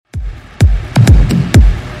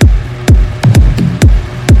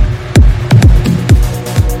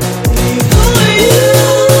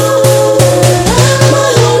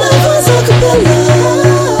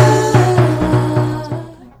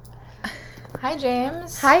Hi,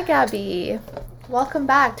 James. Hi, Gabby. Welcome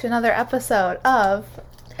back to another episode of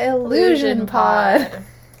Illusion Pod.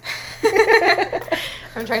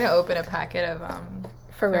 I'm trying to open a packet of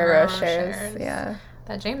Ferrero shares. Yeah.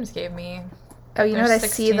 That James gave me. Oh, you know what? I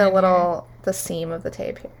see the little the seam of the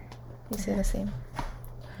tape here. You see the seam?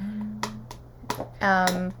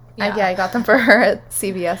 I got them for her at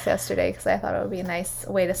CVS yesterday because I thought it would be a nice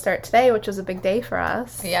way to start today, which was a big day for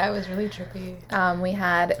us. Yeah, it was really trippy. We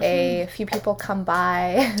had a few people come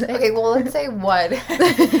by. Okay, well, let's say what. Because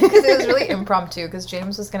it was really impromptu because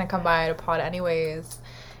James was going to come by to pod anyways.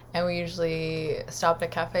 And we usually stopped at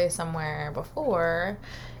a cafe somewhere before.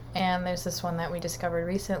 And there's this one that we discovered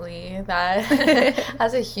recently that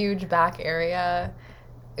has a huge back area.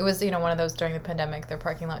 It was, one of those during the pandemic, their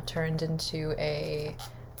parking lot turned into a,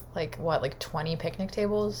 20 picnic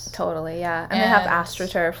tables? Totally, yeah. And they have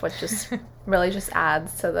AstroTurf, which just really just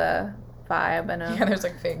adds to the vibe. Yeah, there's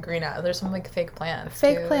fake green, there's some fake plants.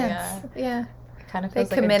 Fake too. plants, yeah. It kind of feels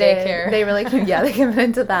they like committed, a daycare. They really, they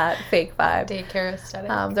committed to that fake vibe. Daycare aesthetic.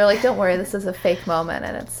 They're like, don't worry, this is a fake moment,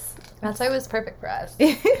 and it's... That's why it was perfect for us.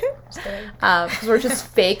 Because we're just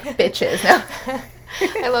fake bitches now.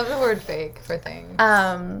 I love the word fake for things.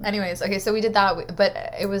 Anyways, okay, so we did that, but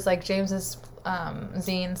it was James's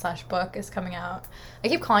zine/book is coming out. I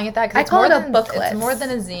keep calling it that because I call it a booklet. It's more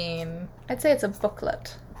than a zine. I'd say it's a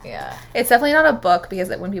booklet. Yeah. It's definitely not a book because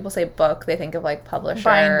when people say book, they think of publisher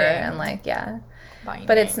binding. And yeah. Binding.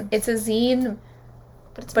 But it's a zine.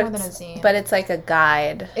 But it's more than a zine. But it's like a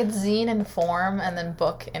guide. It's zine in form and then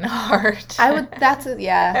book in art. That's a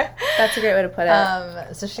great way to put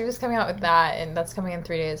it. So she was coming out with that, and that's coming in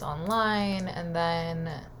 3 days online, and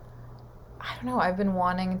then I don't know, I've been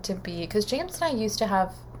wanting to be, because James and I used to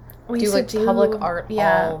do public art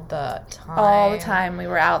all the time. All the time. We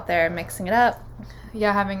were out there mixing it up.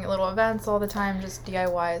 Yeah, having little events all the time, just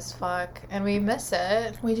DIY as fuck, and we miss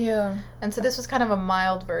it. We do. And so this was kind of a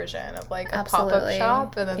mild version of a Absolutely. pop-up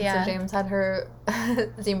shop, and then so James had her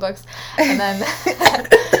zine books, and then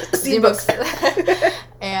zine books.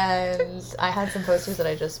 And I had some posters that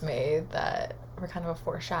I just made that were kind of a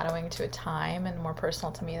foreshadowing to a time and more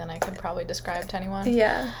personal to me than I could probably describe to anyone.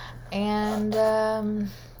 Yeah. And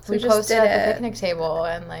so we posted at the picnic table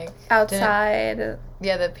and outside.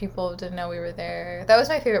 That people didn't know we were there. That was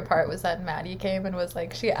my favorite part, was that Maddie came and was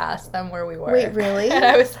she asked them where we were. Wait, really? And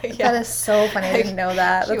I was like, yeah. That is so funny. I didn't know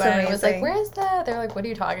that. She That's went amazing. and was like, where is that? They're like, what are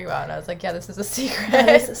you talking about? And I was like, yeah, this is a secret. That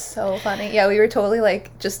is so funny. Yeah, we were totally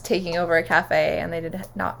just taking over a cafe and they did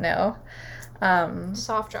not know.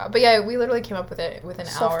 Soft drop. But yeah, we literally came up with it within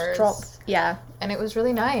hours. Drop. Yeah. And it was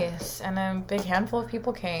really nice. And a big handful of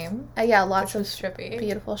people came. Yeah, lots of trippy.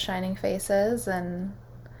 Beautiful shining faces, and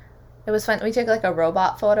it was fun. We took a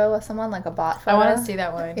robot photo with someone, a bot photo. I want to see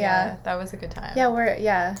that one. Yeah. That was a good time. Yeah,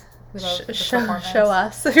 We love the show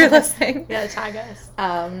us if you're listening. Yeah, tag us.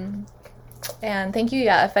 And thank you,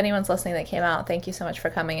 if anyone's listening that came out, thank you so much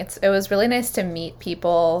for coming. It was really nice to meet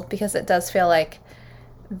people, because it does feel like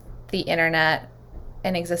the internet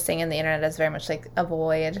and existing in the internet is very much a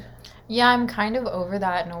void. Yeah, I'm kind of over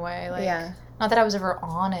that in a way. Not that I was ever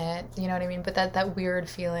on it, you know what I mean? But that weird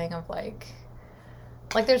feeling of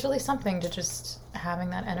there's really something to just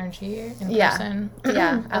having that energy in person.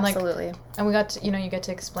 Yeah, absolutely. And we got to, you get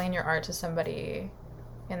to explain your art to somebody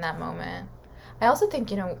in that moment. I also think,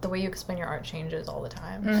 the way you explain your art changes all the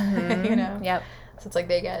time. Mm-hmm. Yep. So it's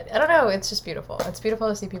they get, I don't know, it's just beautiful. It's beautiful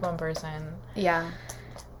to see people in person. Yeah.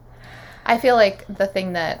 I feel the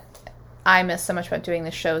thing that I miss so much about doing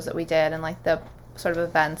the shows that we did and the sort of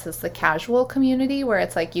events is the casual community, where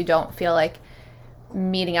it's you don't feel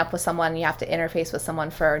meeting up with someone, you have to interface with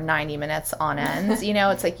someone for 90 minutes on end. It's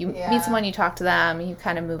you meet someone, you talk to them, you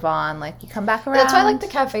kind of move on, you come back around. That's why I like the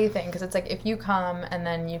cafe thing, because it's if you come and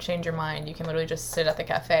then you change your mind, you can literally just sit at the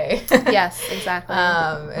cafe. Yes, exactly.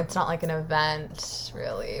 It's not an event,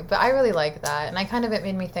 really. But I really like that. And it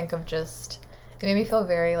made me think of it made me feel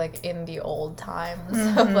very in the old times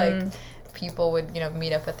of people would,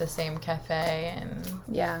 meet up at the same cafe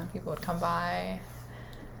and people would come by.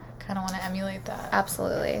 Kind of want to emulate that.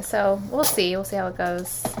 Absolutely. So we'll see how it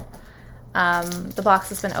goes. The box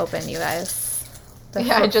has been opened, you guys.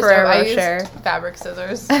 I used fabric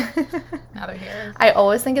scissors. Now they're here. I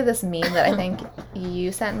always think of this meme that I think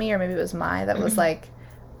you sent me, or maybe it was Mai, that was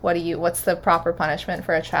what's the proper punishment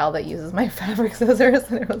for a child that uses my fabric scissors?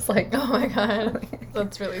 And it was oh my god,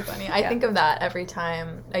 that's really funny. I think of that every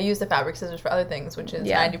time. I use the fabric scissors for other things, which is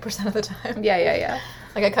 90% of the time. Yeah.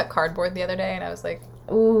 I cut cardboard the other day, and I was like,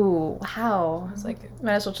 ooh, wow. I was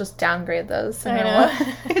might as well just downgrade those. I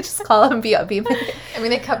know. Just call them be. I mean,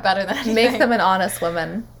 they cut better than anything. Make them an honest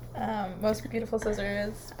woman. Most Beautiful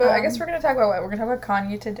Scissors. But I guess we're gonna talk about what? We're gonna talk about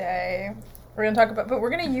Kanye today. We're gonna talk about, but we're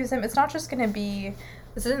gonna use him. It's not just gonna be.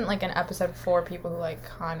 This isn't like an episode for people who like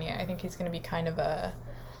Kanye. I think he's gonna be kind of a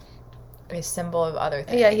symbol of other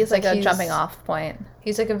things. Yeah, he's like a jumping off point.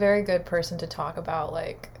 He's like a very good person to talk about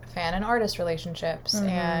like fan and artist relationships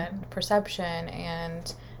and perception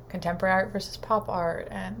and contemporary art versus pop art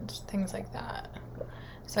and things like that.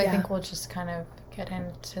 So I think we'll just kind of get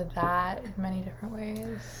into that in many different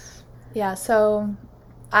ways. Yeah, so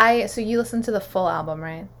you listened to the full album,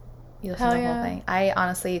 right? You listened to the whole thing. I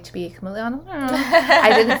honestly, to be completely honest,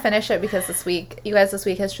 I didn't finish it because this week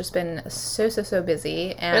has just been so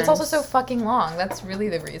busy. And but it's also so fucking long. That's really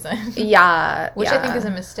the reason. Yeah. Which I think is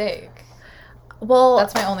a mistake. Well,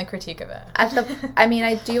 that's my only critique of it. I mean,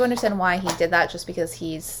 I do understand why he did that, just because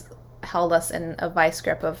he's held us in a vice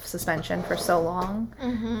grip of suspension for so long.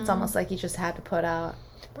 Mm-hmm. It's almost like he just had to put out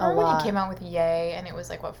a lot. When he came out with Yay, and it was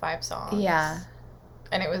like, what, 5 songs? Yeah.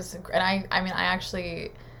 And it was, and I mean,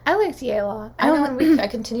 I liked Yay a lot. I know, and I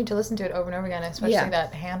continued to listen to it over and over again, especially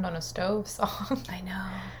that Hand on a Stove song. I know.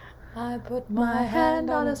 I put my hand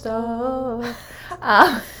on a stove.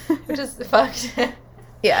 Which is fucked.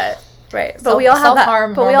 Yeah, right. But we all have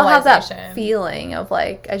that. But we all have that feeling of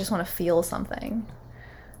like, I just want to feel something.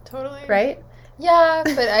 Totally. Right. Yeah,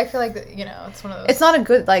 but I feel like it's one of those. It's not a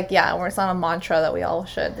good where it's not a mantra that we all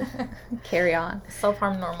should carry on.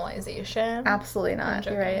 Self-harm normalization. Absolutely not.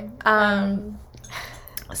 You're right.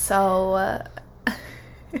 So,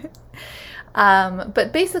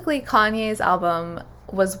 but basically Kanye's album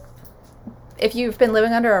was, if you've been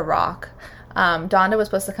living under a rock, Donda was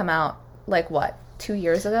supposed to come out, 2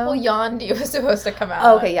 years ago? Well, Yandhi was supposed to come out.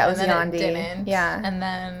 Oh, okay, yeah, it was Yandhi. It didn't. Yeah. And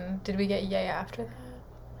then, did we get Yay after that?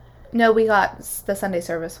 No, we got the Sunday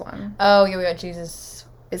service one. Oh, yeah, we got Jesus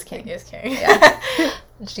is King. Is King. Yeah.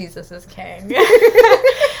 Jesus is King. No,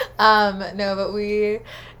 but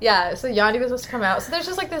so Yandhi was supposed to come out. So there's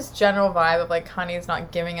just this general vibe of Kanye's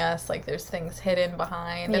not giving us, there's things hidden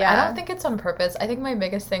behind. And I don't think it's on purpose. I think my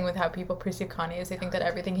biggest thing with how people perceive Kanye is they think that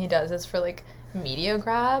everything he does is for media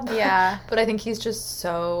grab. Yeah. But I think he's just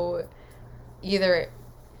so, either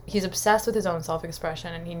he's obsessed with his own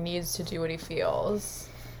self-expression and he needs to do what he feels.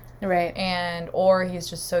 Right. Or he's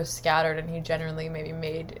just so scattered and he genuinely maybe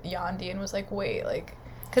made Yandhi and was wait,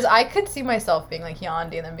 because I could see myself being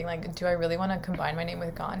Yandhi and then being do I really want to combine my name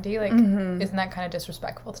with Gandhi? Isn't that kind of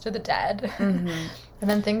disrespectful to the dead? Mm-hmm. And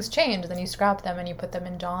then things change. Then you scrap them and you put them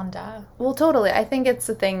in Donda. Well, totally. I think it's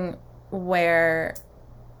a thing where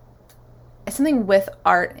something with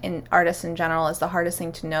art and artists in general is the hardest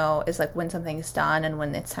thing to know is when something's done and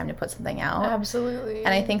when it's time to put something out. Absolutely.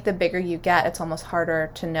 And I think the bigger you get, it's almost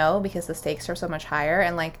harder to know because the stakes are so much higher.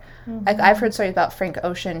 And I've heard stories about Frank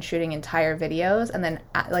Ocean shooting entire videos and then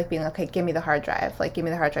being okay, give me the hard drive, give me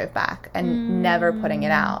the hard drive back, and never putting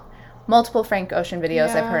it out. Multiple Frank Ocean videos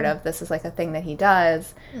I've heard of. This is a thing that he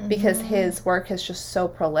does because his work is just so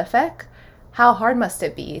prolific. How hard must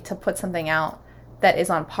it be to put something out that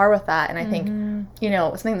is on par with that? And I think,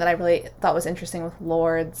 something that I really thought was interesting with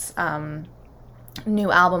Lorde's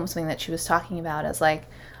new album, something that she was talking about is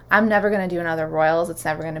I'm never going to do another Royals. It's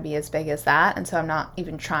never going to be as big as that. And so I'm not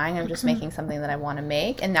even trying. I'm just making something that I want to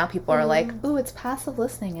make. And now people are ooh, it's passive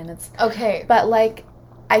listening. And it's... Okay. But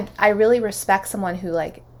I really respect someone who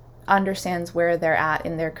understands where they're at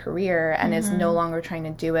in their career and is no longer trying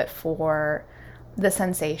to do it for the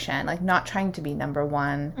sensation, not trying to be number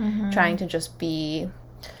one, trying to just be,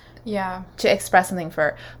 to express something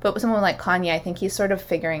but with someone like Kanye, I think he's sort of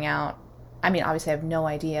figuring out, I mean, obviously I have no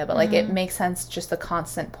idea, but it makes sense just the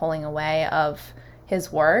constant pulling away of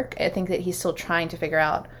his work. I think that he's still trying to figure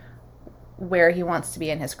out where he wants to be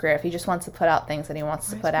in his career. If he just wants to put out things that he wants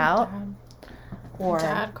to put out. My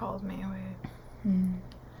dad called me.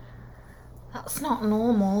 That's not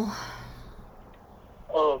normal.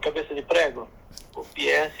 Oh, cabeça de prego.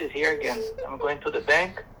 PS is here again. I'm going to the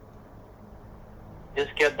bank.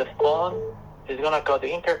 Just get the phone. He's gonna call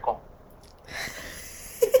the intercom.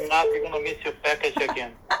 If not, you're gonna miss your package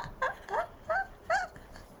again.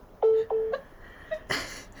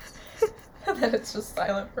 And then it's just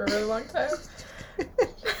silent for a really long time.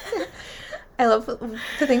 I love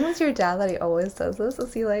the thing with your dad that he always does this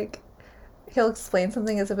is he'll explain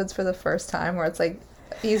something as if it's for the first time, where it's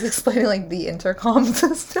he's explaining the intercom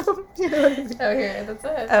system. You know what I mean? Okay, that's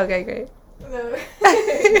it. Okay, great. No.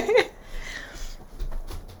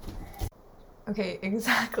 Okay,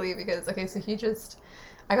 exactly, because so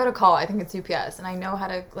I got a call, I think it's UPS, and I know how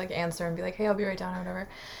to answer and be hey, I'll be right down or whatever.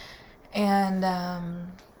 And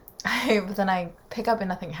But then I pick up and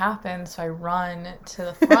nothing happens, so I run to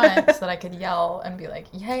the front so that I could yell and be like,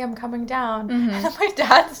 "Yay, I'm coming down!" Mm-hmm. And then my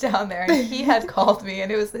dad's down there, and he had called me,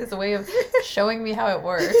 and it was his way of showing me how it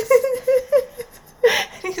works.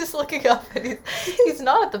 And he's looking up, and he's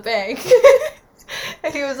not at the bank,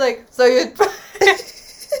 and he was like, "So you?"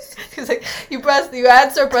 He was like, "You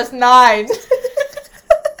answer, press 9."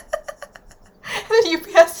 And then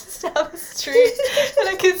UPS is down the street, and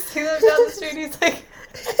I can see them down the street. He's like,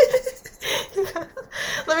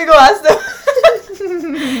 "Let me go ask them."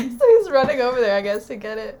 So he's running over there, I guess, to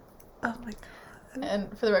get it. Oh my god.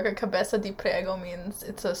 And for the record, cabeza de prego means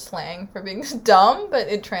it's a slang for being dumb, but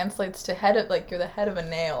it translates to head of, like, you're the head of a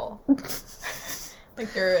nail.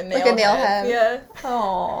 Like you're a nail Like a nail head. Yeah.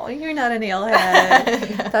 Oh, you're not a nail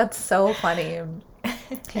head. No. That's so funny.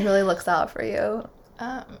 He really looks out for you.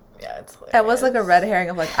 Yeah, it's hilarious. That was like a red herring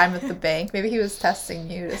of like, I'm at the bank. Maybe he was testing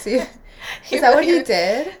you to see. Is that what he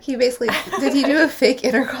did? He basically, did he do a fake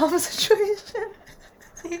intercom situation?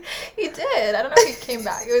 He did. I don't know if he came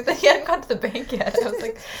back. He hadn't gone to the bank yet. I was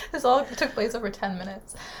like, this all took place over 10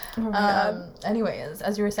 minutes. Oh my God. Anyways,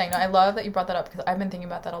 as you were saying, no, I love that you brought that up because I've been thinking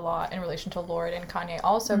about that a lot in relation to Lorde and Kanye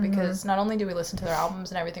also because not only do we listen to their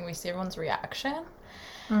albums and everything, we see everyone's reaction.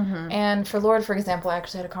 Mm-hmm. And for Lorde, for example, I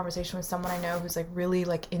actually had a conversation with someone I know who's like really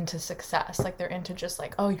like into success. Like they're into just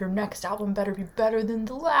like, oh, your next album better be better than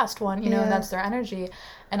the last one, you know, and that's their energy.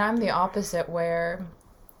 And I'm the opposite where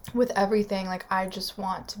with everything, like I just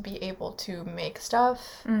want to be able to make stuff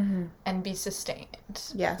and be sustained.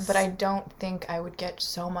 Yes. But I don't think I would get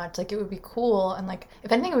so much, like it would be cool and like,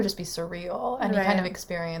 if anything, it would just be surreal. Any kind of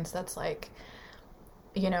experience that's like,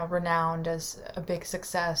 you know, renowned as a big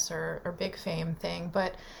success or big fame thing.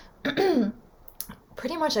 But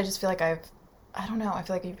pretty much I just feel like I don't know, I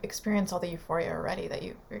feel like you've experienced all the euphoria already that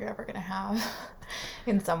you're ever going to have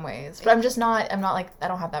in some ways. But I'm not like, I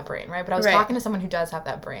don't have that brain, right? But I was talking to someone who does have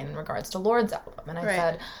that brain in regards to Lorde's album. And I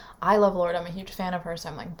said, I love Lorde. I'm a huge fan of her. So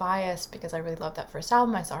I'm like biased because I really love that first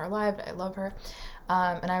album. I saw her live. I love her.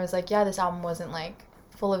 And I was like, yeah, this album wasn't like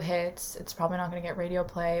full of hits. It's probably not going to get radio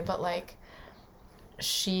play. But like,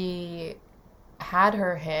 she had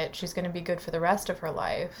her hit. She's going to be good for the rest of her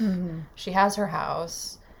life. She has her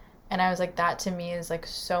house. And I was like, that to me is like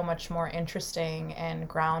so much more interesting and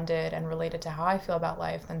grounded and related to how I feel about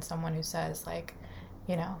life than someone who says like,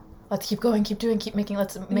 you know, let's keep going, keep doing, keep making,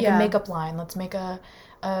 let's make a makeup line, let's make a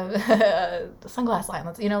sunglass line,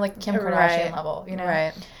 let's, you know, like Kim Kardashian level, you know?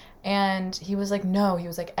 Right. And he was like, no, he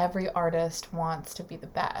was like, every artist wants to be the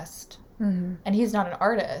best. And he's not an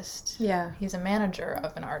artist. Yeah. He's a manager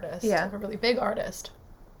of an artist, of a really big artist.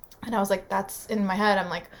 And I was like, that's in my head. I'm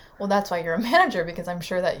like, well, that's why you're a manager, because I'm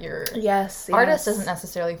sure that your artist doesn't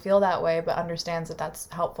necessarily feel that way, but understands that that's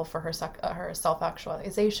helpful for her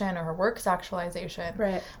self-actualization or her work's actualization.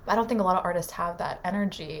 Right. But I don't think a lot of artists have that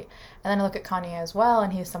energy. And then I look at Kanye as well,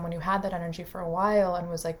 and he's someone who had that energy for a while and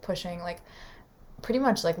was like pushing, like pretty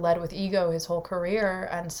much like led with ego his whole career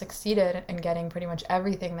and succeeded in getting pretty much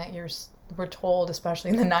everything that we're told,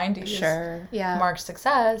 especially in the 90s, marked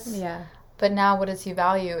success. Yeah. But now what does he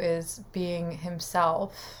value is being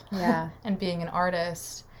himself and being an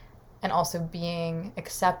artist and also being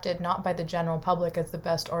accepted not by the general public as the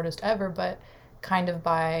best artist ever, but kind of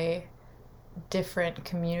by different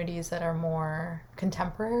communities that are more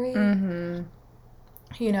contemporary.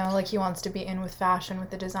 You know, like he wants to be in with fashion with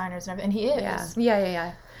the designers and everything. And he is.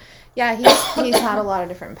 Yeah, he's had a lot of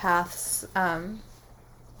different paths.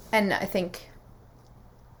 And I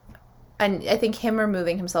think him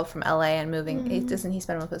removing himself from LA and moving, doesn't he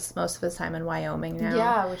spend most of his time in Wyoming now?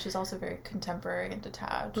 Yeah, which is also very contemporary and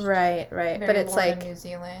detached. Right. Very but it's like New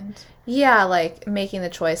Zealand. Yeah, like making the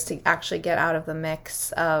choice to actually get out of the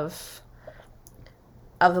mix of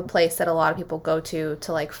the place that a lot of people go to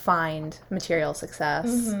like find material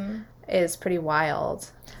success is pretty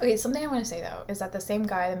wild. Okay, something I want to say though is that the same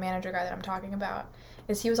guy, the manager guy that I'm talking about,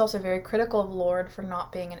 is he was also very critical of Lorde for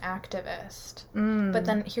not being an activist. But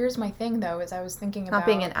then here's my thing though, is I was thinking about... Not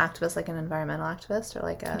being an activist, like an environmental activist, or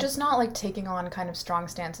like a... Just not like taking on kind of strong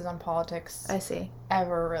stances on politics. I see.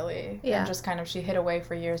 Ever, really. Yeah. And just kind of, she hid away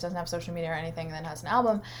for years, doesn't have social media or anything, and then has an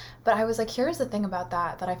album. But I was like, here's the thing about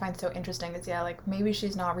that I find so interesting is, yeah, like maybe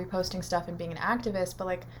she's not reposting stuff and being an activist, but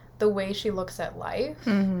like the way she looks at life...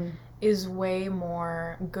 is way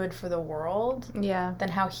more good for the world than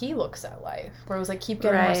how he looks at life. Where it was like, keep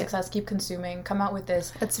getting more success, keep consuming, come out with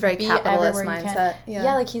this. It's very capitalist mindset.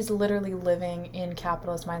 Yeah, like he's literally living in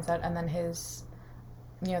capitalist mindset, and then his,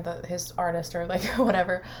 you know, his artist or like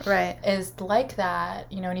whatever is like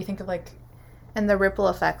that, you know, and you think of like... And the ripple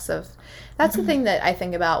effects of... That's the thing that I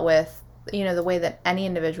think about with, you know, the way that any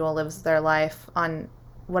individual lives their life on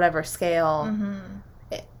whatever scale,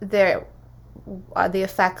 the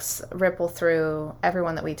effects ripple through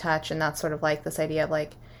everyone that we touch, and that's sort of like this idea of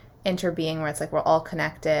like interbeing, where it's like we're all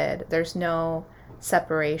connected. There's no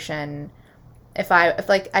separation. If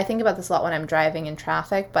I think about this a lot when I'm driving in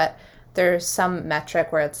traffic, but there's some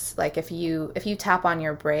metric where it's like if you tap on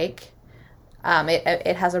your brake,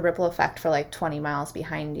 it has a ripple effect for like 20 miles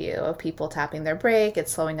behind you of people tapping their brake.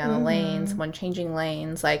 It's slowing down the lane, someone changing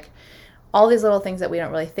lanes, like all these little things that we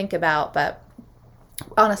don't really think about, but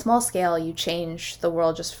on a small scale, you change the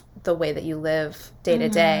world just the way that you live day to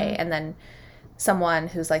day. And then someone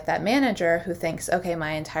who's like that manager who thinks, okay,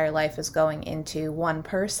 my entire life is going into one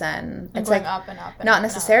person. And it's going like up and up and not up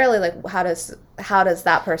necessarily and up. Like how does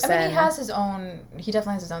that person? I mean, he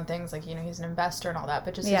definitely has his own things, like, you know, he's an investor and all that,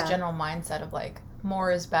 but just his general mindset of like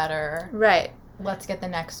more is better. Right. Let's get the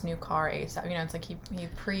next new car ASAP. You know, it's like he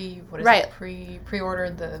pre-ordered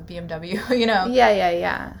the BMW, you know?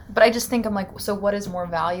 Yeah. But I just think, I'm like, so what is more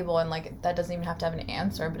valuable? And like, that doesn't even have to have an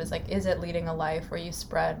answer, but it's like, is it leading a life where you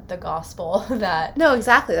spread the gospel that... No,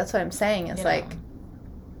 exactly. That's what I'm saying. It's like, know.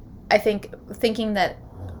 I think thinking that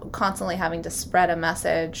constantly having to spread a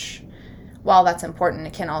message, while that's important,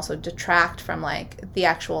 it can also detract from like the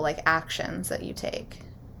actual like actions that you take,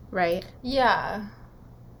 right? Yeah.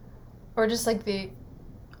 Or just like the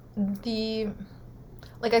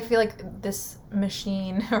like, I feel like this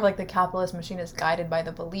machine, or like the capitalist machine, is guided by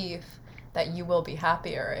the belief that you will be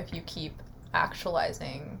happier if you keep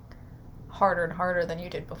actualizing harder and harder than you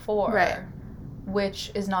did before. Right.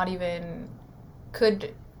 Which is not even,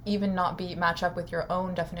 could even not be match up with your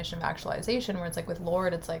own definition of actualization, where it's like with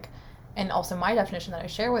Lorde, it's like, and also my definition that I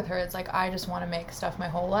share with her, it's like, I just want to make stuff my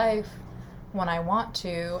whole life when I want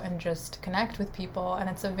to and just connect with people, and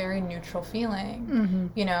it's a very neutral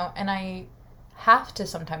feeling, you know, and I have to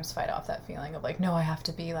sometimes fight off that feeling of like, no, I have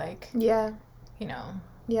to be like, you know.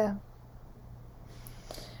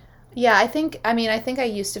 Yeah, I think I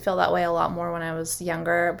used to feel that way a lot more when I was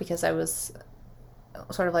younger, because I was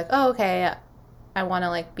sort of like, oh, okay, I want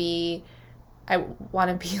to be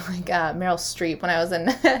like Meryl Streep. When I was in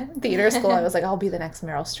theater school, I was like, I'll be the next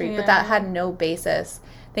Meryl Streep. But that had no basis.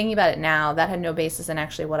 Thinking about it now, that had no basis in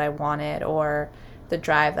actually what I wanted or the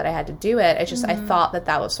drive that I had to do it. It's just, I thought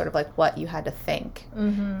that was sort of like what you had to think.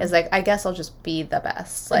 Is like, I guess I'll just be the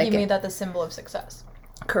best. Like, you made that the symbol of success.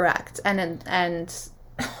 Correct. And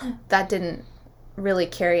that didn't really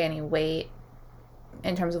carry any weight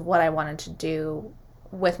in terms of what I wanted to do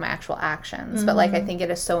with my actual actions. But like, I think it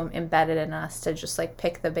is so embedded in us to just like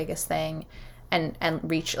pick the biggest thing and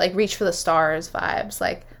reach for the stars vibes.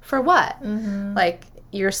 Like, for what? Like,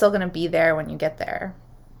 you're still going to be there when you get there.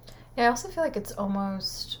 Yeah, I also feel like it's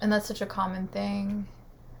almost, and that's such a common thing,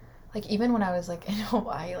 like even when I was like in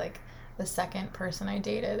Hawaii, like the second person I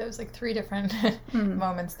dated, there was like 3 different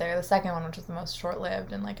moments there. The second one, which was the most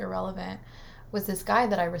short-lived and like irrelevant, was this guy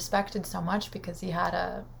that I respected so much because he had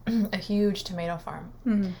a huge tomato farm,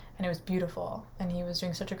 and it was beautiful, and he was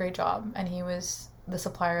doing such a great job, and he was the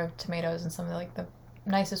supplier of tomatoes in some of the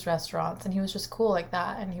nicest restaurants, and he was just cool like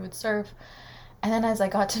that, and he would serve. And then as I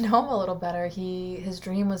got to know him a little better, his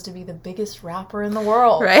dream was to be the biggest rapper in the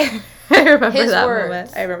world. Right. I remember that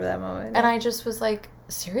words. moment. And I just was like,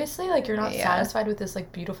 seriously? Like, you're not satisfied with this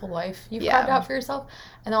like beautiful life you've carved out for yourself?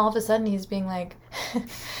 And then all of a sudden he's being like,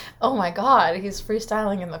 oh my God, he's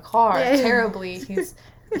freestyling in the car terribly.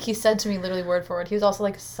 He said to me literally word for word, he was also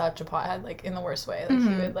like such a pothead, like in the worst way. Like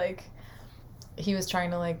he would like, he was trying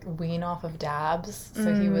to like wean off of dabs,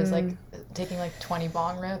 so he was like taking like 20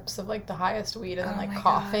 bong rips of like the highest weed and then like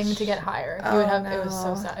coughing to get higher. He would have it was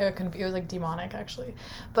so sad. It was like demonic actually.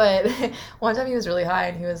 But one time he was really high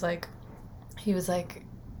and he was like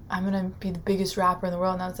I'm gonna be the biggest rapper in the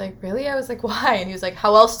world, and I was like, really? I was like, why? And he was like,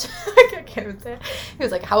 how else I can't even say it. He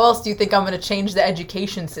was like, how else do you think I'm gonna change the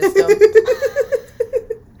education system?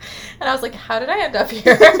 And I was like, how did I end up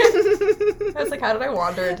here? I was like, how did I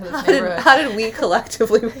wander into this neighborhood? How did we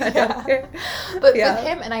collectively end up here? But with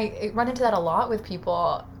him, and I run into that a lot with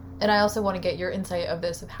people, and I also want to get your insight of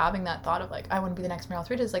this, of having that thought of like, I want to be the next Meryl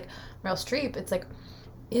Streep. It's like, Meryl Streep, it's like,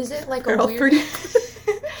 is it like a weird...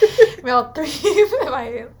 Meryl Streep,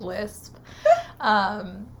 my lisp.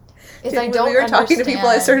 Is I don't when we were talking to people,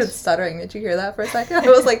 I started stuttering. Did you hear that for a second? I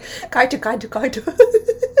was like, kind of.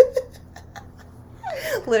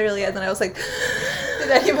 Literally, and then I was like,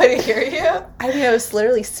 did anybody hear you? I mean, I was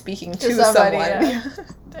literally speaking to somebody. Yeah.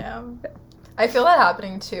 Damn. I feel that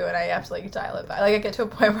happening too, and I have to like dial it back. Like I get to a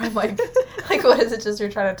point where I'm like what is it? Just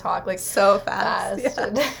you're trying to talk like so fast.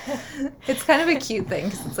 Yeah. It's kind of a cute thing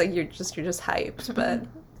because it's like you're just hyped, but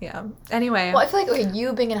Yeah. Anyway. Well, I feel like, okay,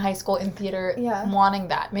 you being in high school in theater, Yeah. wanting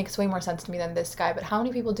that makes way more sense to me than this guy. But how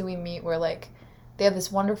many people do we meet where, like, they have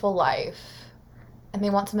this wonderful life and they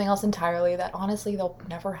want something else entirely that honestly they'll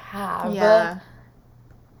never have? Yeah.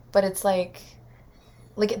 But it's like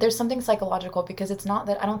there's something psychological because it's not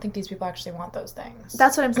that I don't think these people actually want those things.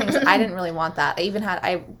 That's what I'm saying. Is I didn't really want that. I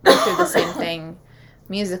went through the same thing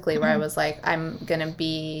musically where I was like, I didn't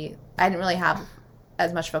really have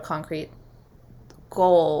as much of a concrete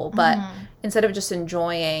goal, but instead of just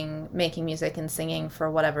enjoying making music and singing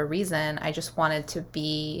for whatever reason, I just wanted to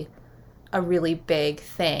be a really big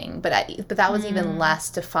thing. But that was even less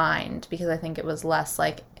defined because I think it was less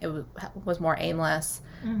like it was more aimless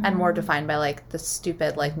and more defined by like the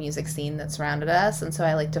stupid like music scene that surrounded us. And so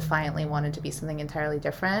I like defiantly wanted to be something entirely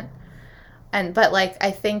different. But like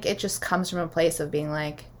I think it just comes from a place of being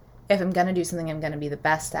like, if I'm gonna do something, I'm gonna be the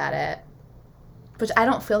best at it. Which I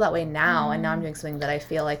don't feel that way now, and now I'm doing something that I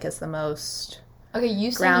feel like is the most Okay,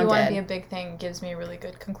 you saying grounded. you want to be a big thing gives me a really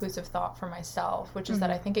good conclusive thought for myself, which is that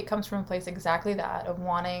I think it comes from a place exactly that, of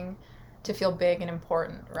wanting to feel big and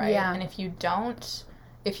important, right? Yeah. And if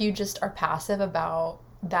you just are passive about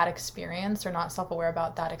that experience or not self-aware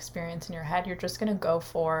about that experience in your head, you're just going to go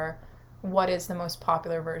for what is the most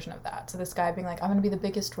popular version of that. So this guy being like, I'm going to be the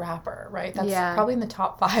biggest rapper, right? That's probably in the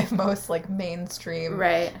top 5 most, like, mainstream,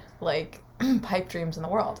 right, like, pipe dreams in the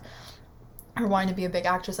world. Or wanting to be a big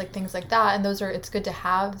actress, like, things like that. And it's good to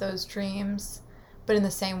have those dreams. But in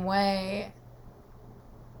the same way,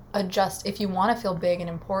 if you want to feel big and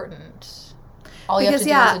important, all you have to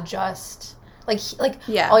do is adjust. All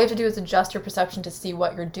you have to do is adjust your perception to see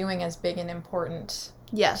what you're doing as big and important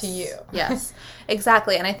to you. Yes,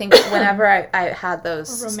 exactly. And I think whenever I had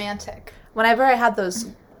those... romantic. Whenever I had those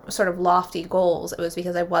sort of lofty goals, it was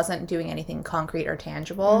because I wasn't doing anything concrete or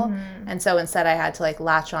tangible. And so instead I had to like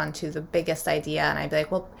latch on to the biggest idea, and I'd be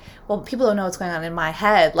like, well people don't know what's going on in my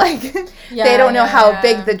head. Like they don't know how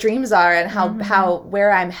big the dreams are and how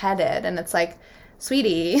where I'm headed. And it's like,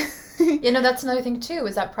 sweetie. That's another thing too,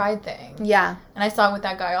 is that pride thing. Yeah. And I saw it with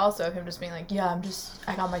that guy also, of him just being like,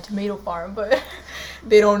 I got my tomato farm, but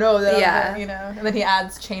they don't know that, And then he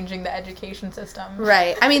adds changing the education system.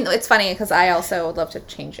 Right. I mean, it's funny because I also would love to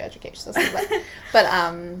change the education system, but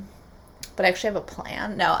I actually have a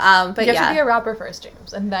plan. No, but you have to be a rapper first,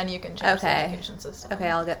 James, and then you can change the education system. Okay,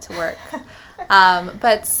 I'll get to work.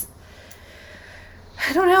 But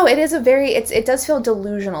I don't know. It is it does feel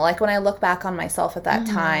delusional. Like when I look back on myself at that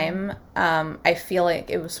time, I feel like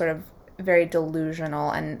it was sort of very delusional,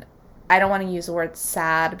 and I don't want to use the word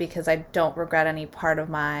sad because I don't regret any part of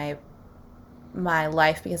my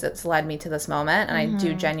life because it's led me to this moment, and I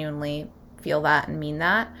do genuinely feel that and mean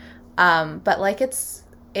that. But like it's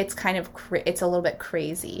kind of it's a little bit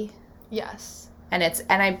crazy. Yes. And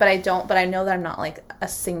I know that I'm not like a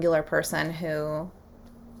singular person who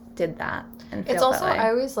did that. And it's also, I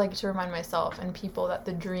always like to remind myself and people that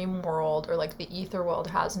the dream world or like the ether world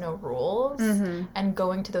has no rules, and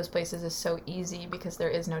going to those places is so easy because there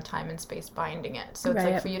is no time and space binding it. So it's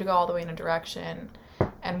like for you to go all the way in a direction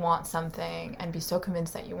and want something and be so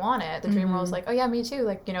convinced that you want it, the dream world is like, oh yeah, me too,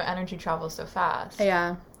 like, energy travels so fast.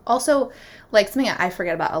 Yeah. Also, like, something I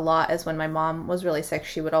forget about a lot is when my mom was really sick,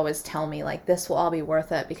 she would always tell me, like, this will all be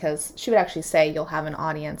worth it, because she would actually say, you'll have an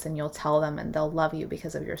audience and you'll tell them and they'll love you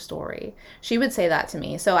because of your story. She would say that to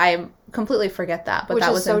me. So I completely forget that, but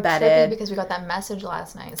that was so embedded. Which is so trippy because we got that message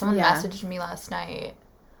last night. Someone messaged me last night,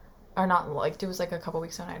 or not, like, it was like a couple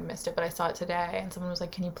weeks ago and I'd missed it, but I saw it today, and someone was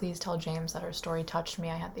like, can you please tell James that her story touched me?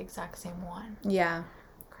 I had the exact same one. Yeah.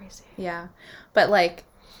 Crazy. Yeah. But, like,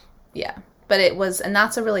 yeah. But it was, and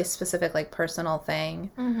that's a really specific, like, personal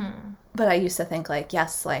thing. But I used to think, like,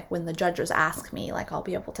 yes, like, when the judges ask me, like, I'll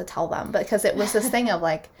be able to tell them. Because it was this thing of,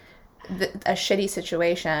 like, a shitty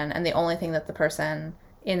situation, and the only thing that the person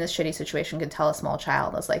in this shitty situation could tell a small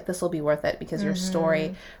child is, like, this will be worth it because your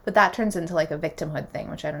story. But that turns into, like, a victimhood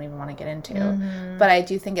thing, which I don't even want to get into. But I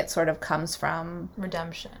do think it sort of comes from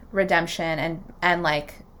redemption and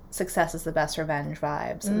like, success is the best revenge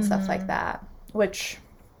vibes and stuff like that. Which...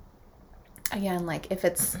 Again, like,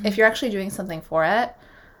 if you're actually doing something for it,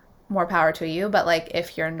 more power to you. But, like,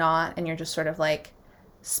 if you're not and you're just sort of, like,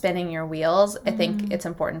 spinning your wheels, I think it's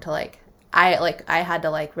important to, like, I had to,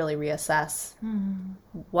 like, really reassess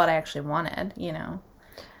what I actually wanted,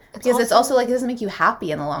 Because it's also, like, it doesn't make you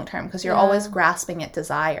happy in the long term because you're always grasping at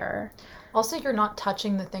desire. Also, you're not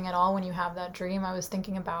touching the thing at all when you have that dream. I was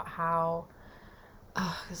thinking about how...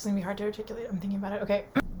 this is going to be hard to articulate. I'm thinking about it.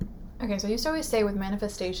 Okay, so I used to always say with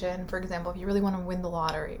manifestation, for example, if you really want to win the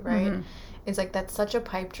lottery, right? It's like that's such a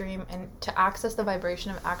pipe dream, and to access the vibration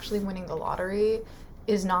of actually winning the lottery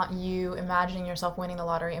is not you imagining yourself winning the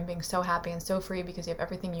lottery and being so happy and so free because you have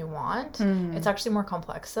everything you want. It's actually more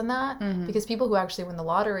complex than that, because people who actually win the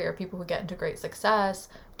lottery or people who get into great success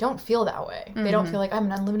don't feel that way. They don't feel like, I'm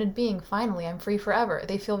an unlimited being, finally, I'm free forever.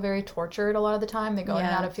 They feel very tortured a lot of the time. They go in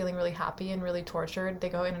and out of feeling really happy and really tortured. They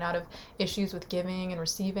go in and out of issues with giving and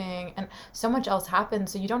receiving, and so much else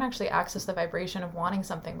happens. So you don't actually access the vibration of wanting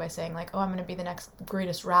something by saying like, oh, I'm going to be the next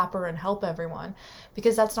greatest rapper and help everyone,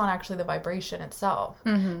 because that's not actually the vibration itself.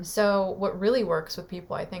 So what really works with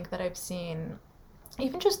people, I think, that I've seen,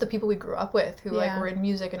 even just the people we grew up with who like were in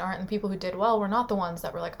music and art, and people who did well were not the ones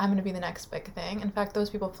that were like, I'm going to be the next big thing. In fact, those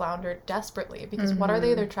people floundered desperately, because what are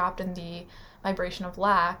they? They're trapped in the vibration of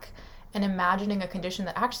lack and imagining a condition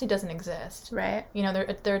that actually doesn't exist. Right. You know,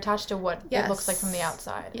 they're attached to what it looks like from the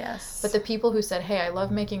outside. Yes. But the people who said, hey, I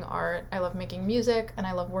love making art, I love making music, and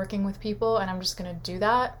I love working with people, and I'm just going to do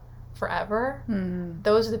that forever,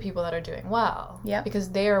 those are the people that are doing well. Yeah. Because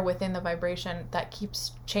they are within the vibration that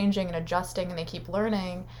keeps changing and adjusting, and they keep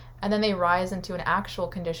learning, and then they rise into an actual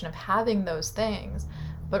condition of having those things,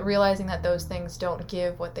 but realizing that those things don't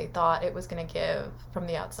give what they thought it was going to give from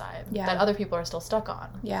the outside, that other people are still stuck on.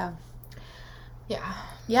 Yeah.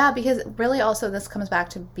 Yeah, because really also this comes back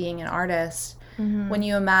to being an artist. When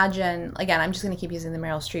you imagine, again, I'm just going to keep using the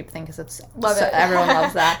Meryl Streep thing because it's everyone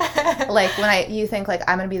loves that. Like when you think like,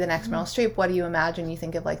 I'm going to be the next Meryl Streep, what do you imagine? You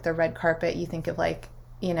think of like the red carpet, you think of like,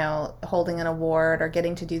 you know, holding an award or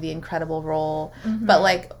getting to do the incredible role. But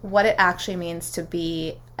like what it actually means to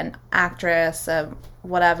be an actress,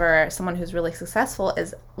 whatever, someone who's really successful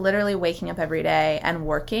is literally waking up every day and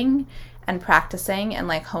working and practicing and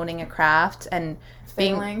like honing a craft and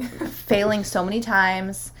failing so many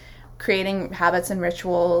times, creating habits and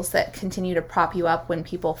rituals that continue to prop you up when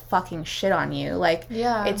people fucking shit on you. Like,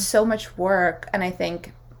 it's so much work, and I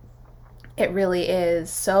think it really is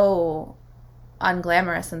so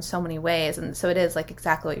unglamorous in so many ways. And so it is like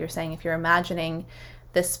exactly what you're saying. If you're imagining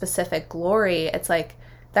this specific glory, it's like,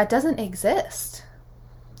 that doesn't exist.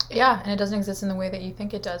 Yeah, and it doesn't exist in the way that you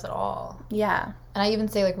think it does at all. Yeah. And I even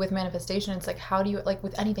say, like, with manifestation, it's like, how do you, like,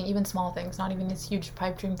 with anything, even small things, not even these huge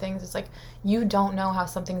pipe dream things, it's like, you don't know how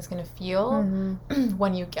something's going to feel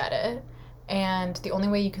when you get it. And the only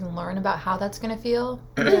way you can learn about how that's going to feel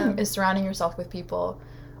is surrounding yourself with people,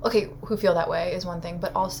 okay, who feel that way is one thing,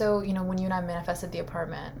 but also, you know, when you and I manifested the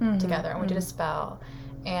apartment together, and we did a spell,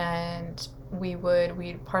 and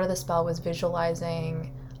part of the spell was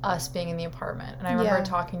visualizing us being in the apartment. And I remember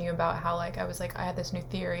talking to you about how, like, I had this new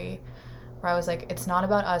theory where I was like, it's not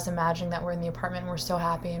about us imagining that we're in the apartment and we're so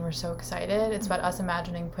happy and we're so excited. It's about us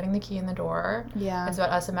imagining putting the key in the door. Yeah. It's about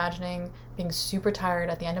us imagining being super tired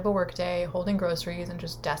at the end of a work day, holding groceries and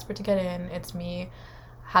just desperate to get in. It's me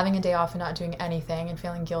having a day off and not doing anything and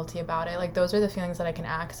feeling guilty about it. Like, those are the feelings that I can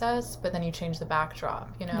access, but then you change the backdrop,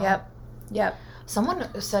 you know? Yep.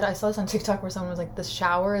 Someone said, I saw this on TikTok where someone was like, the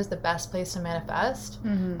shower is the best place to manifest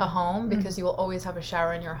a home, because you will always have a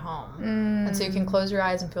shower in your home. And so you can close your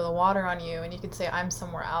eyes and feel the water on you, and you could say, I'm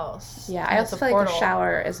somewhere else. Yeah, I also feel like the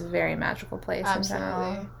shower is a very magical place in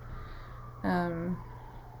general.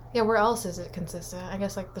 Yeah, where else is it consistent? I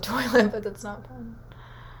guess like the toilet, but that's not fun.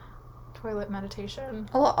 Toilet meditation.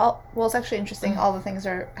 Well, it's actually interesting. All the things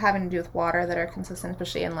are having to do with water that are consistent,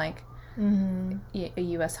 especially in like a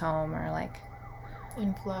U.S. home or like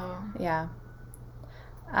inflow. Yeah,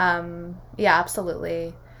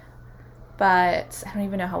 absolutely. But I don't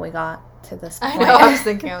even know how we got to this point. I know. I was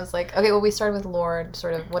thinking. I was like, okay, well, we started with Lorde,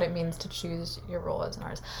 sort of what it means to choose your role as an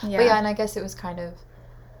artist. Yeah. But yeah, and I guess it was kind of,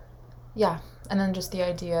 and then just the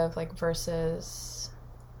idea of like versus.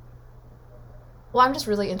 Well, I'm just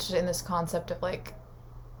really interested in this concept of like,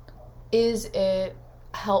 is it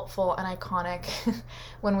helpful and iconic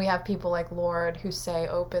when we have people like Lorde who say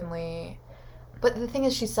openly, but the thing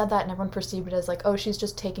is, she said that and everyone perceived it as like, oh, she's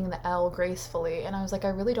just taking the L gracefully, and I was like, I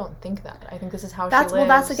really don't think that. I think this is how she lives. Well,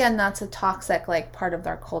 that's a toxic like part of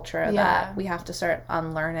our culture that we have to start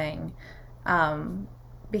unlearning,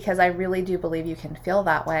 because I really do believe you can feel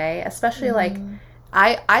that way, especially like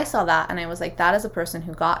I saw that and I was like, that is a person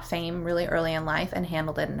who got fame really early in life and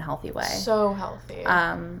handled it in a healthy way. So healthy.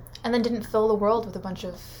 And then didn't fill the world with a bunch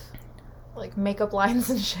of like makeup lines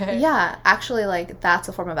and shit. Yeah, actually, like, that's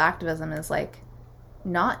a form of activism, is like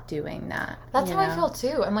not doing that. That's how I feel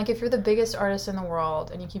too. And like, if you're the biggest artist in the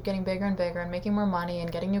world and you keep getting bigger and bigger and making more money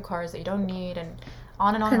and getting new cars that you don't need and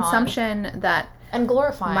on and on consumption and on, that and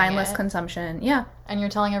glorifying mindless consumption, and you're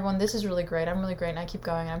telling everyone, this is really great, I'm really great, and I keep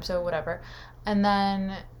going, and I'm so whatever, and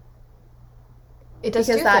then It does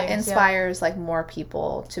because two that things, inspires like more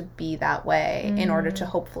people to be that way in order to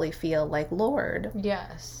hopefully feel like Lorde.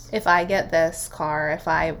 Yes. If I get this car, if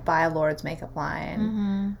I buy Lorde's makeup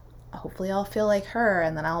line, hopefully I'll feel like her,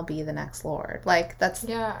 and then I'll be the next Lorde. Like, that's...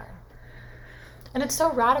 Yeah. And it's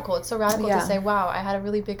so radical. It's so radical Yeah. to say, wow, I had a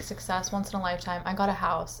really big success once in a lifetime. I got a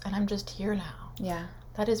house, and I'm just here now. Yeah.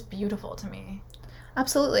 That is beautiful to me.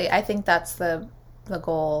 Absolutely. I think that's the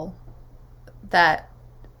goal, that,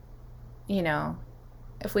 you know,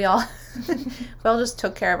 if we all just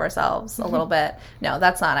took care of ourselves a little bit. No,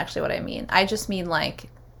 that's not actually what I mean. I just mean, like,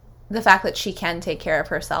 the fact that she can take care of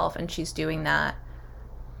herself and she's doing that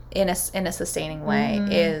in a sustaining way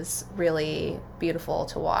is really beautiful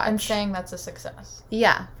to watch. And saying that's a success.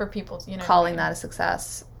 Yeah. For people, you know. Calling that a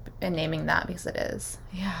success and naming that, because it is.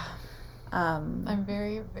 Yeah. I'm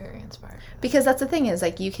very, very inspired. Because that's the thing, is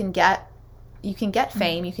like you can get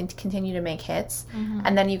fame, you can continue to make hits,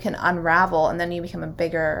 and then you can unravel, and then you become a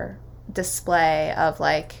bigger display of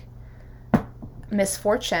like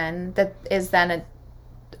misfortune that is then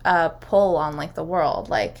a pull on like the world.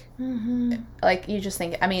 Like, like you just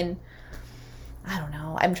think, I mean, I don't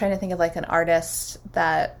know. I'm trying to think of like an artist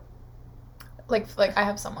that... Like I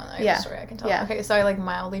have someone, I have a story I can tell. Yeah. Okay, so I like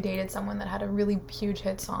mildly dated someone that had a really huge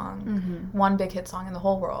hit song, one big hit song in the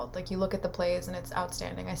whole world. Like, you look at the plays and it's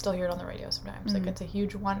outstanding. I still hear it on the radio sometimes. Like, it's a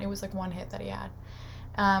huge one. It was like one hit that he had,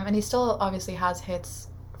 and he still obviously has hits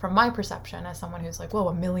from my perception as someone who's like, whoa,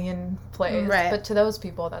 1 million plays. Right. But to those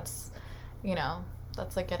people, that's, you know,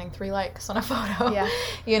 that's like getting 3 likes on a photo. Yeah.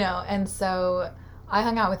 You know, and so I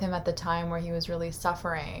hung out with him at the time where he was really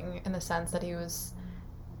suffering, in the sense that he was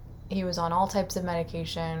on all types of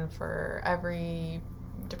medication for every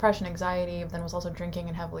depression, anxiety, but then was also drinking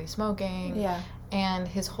and heavily smoking. Yeah. And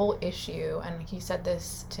his whole issue, and he said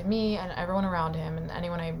this to me and everyone around him, and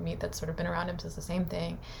anyone I meet that's sort of been around him says the same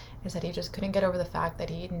thing, is that he just couldn't get over the fact that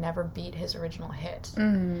he never beat his original hit.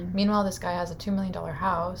 Meanwhile, this guy has a $2 million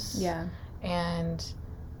house. Yeah. And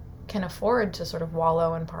can afford to sort of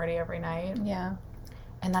wallow and party every night. Yeah.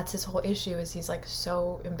 And that's his whole issue, is he's like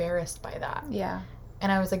so embarrassed by that. Yeah.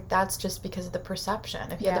 And I was like, that's just because of the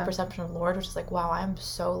perception. If you had the perception of Lorde, which is like, wow, I'm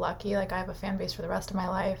so lucky. Like, I have a fan base for the rest of my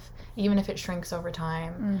life, even if it shrinks over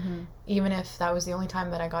time, even if that was the only time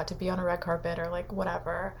that I got to be on a red carpet or like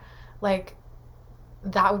whatever, like,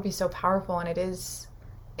 that would be so powerful. And it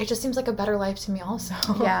just seems like a better life to me also.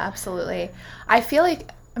 Yeah, absolutely. I feel like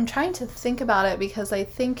I'm trying to think about it, because I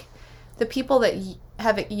think the people that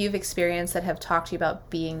you've experienced that have talked to you about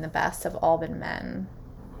being the best have all been men.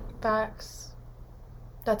 Facts.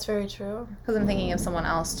 That's very true. Because I'm thinking of someone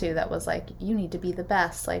else, too, that was like, you need to be the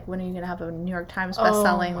best. Like, when are you going to have a New York Times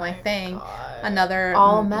best-selling thing? God. Another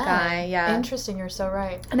all men. guy, yeah. Interesting, you're so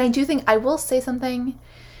right. And I do think, I will say something,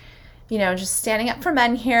 you know, just standing up for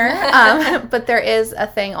men here. But there is a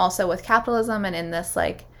thing also with capitalism and in this,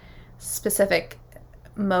 like, specific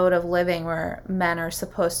mode of living where men are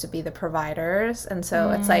supposed to be the providers. And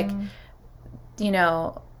so it's like, you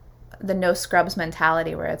know, the no scrubs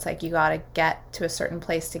mentality, where it's like you got to get to a certain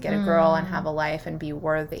place to get a girl and have a life and be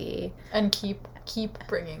worthy and keep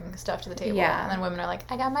bringing stuff to the table. Yeah. And then women are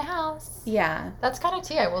like, I got my house. Yeah. That's kind of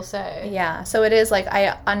tea, I will say. Yeah. So it is like,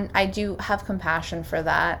 I do have compassion for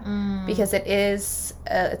that, because it is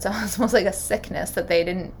it's almost like a sickness that they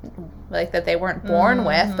didn't, like, that they weren't born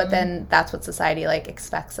with, but then that's what society like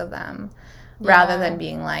expects of them, rather than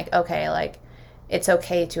being like, okay, like, it's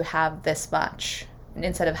okay to have this much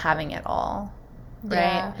instead of having it all, right?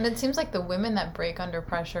 Yeah. And it seems like the women that break under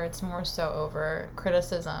pressure, it's more so over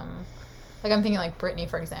criticism. Like, I'm thinking like Britney,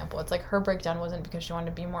 for example. It's like her breakdown wasn't because she wanted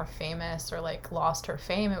to be more famous or like lost her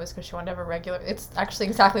fame. It was because she wanted to have a regular... It's actually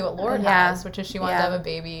exactly what Lorde has, which is she wanted to have a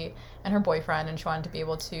baby and her boyfriend, and she wanted to be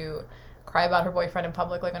able to cry about her boyfriend in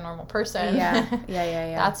public like a normal person. Yeah.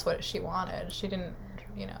 That's what she wanted. She didn't,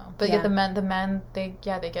 you know... But yeah, the men, they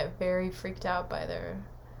get very freaked out by their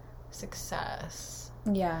success.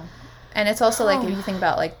 Yeah. And it's also like, if you think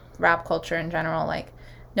about like rap culture in general, like,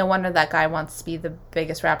 no wonder that guy wants to be the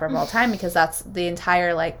biggest rapper of all time, because that's the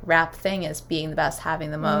entire like rap thing, is being the best, having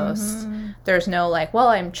the most. There's no like, well,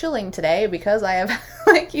 I'm chilling today because I have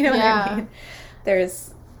like, you know what I mean?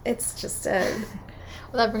 It's just a...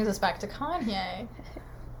 Well, that brings us back to Kanye.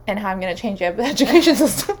 And how I'm going to change up the education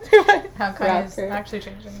system. How Kanye's actually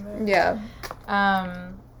changing the... Yeah.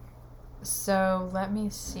 So let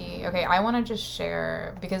me see. Okay, I want to just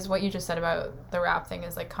share, because what you just said about the rap thing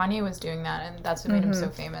is like Kanye was doing that, and that's what made him so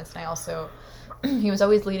famous. And I also, he was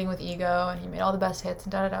always leading with ego, and he made all the best hits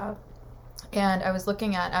and da-da-da. And I was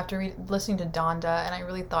looking at, after listening to Donda, and I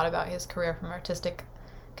really thought about his career from artistic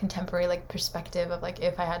contemporary like perspective of like,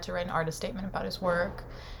 if I had to write an artist statement about his work.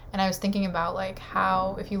 And I was thinking about, like,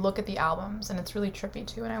 how, if you look at the albums, and it's really trippy,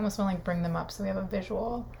 too, and I almost want to, like, bring them up so we have a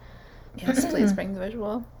visual. Yes, please bring the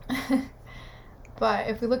visual. But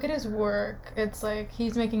if we look at his work, it's, like,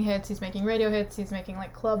 he's making hits, he's making radio hits, he's making,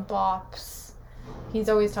 like, club bops. He's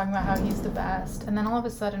always talking about how he's the best. And then all of a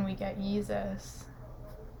sudden we get Yeezus.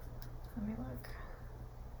 Let me look.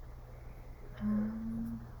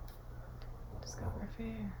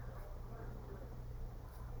 Discography.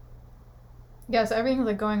 Yeah, so everything's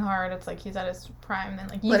like going hard. It's like he's at his prime, then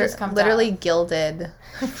like Yeezus comes literally out. gilded.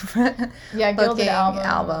 Yeah, gilded albums.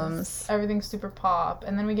 albums. Everything's super pop,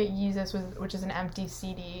 and then we get Yeezus, which is an empty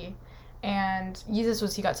CD. And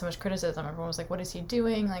Yeezus he got so much criticism. Everyone was like, "What is he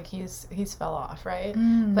doing? Like he's fell off, right?"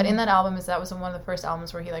 But in that album that was one of the first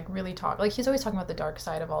albums where he like really talked. Like he's always talking about the dark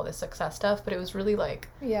side of all this success stuff, but it was really like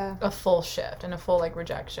a full shift and a full like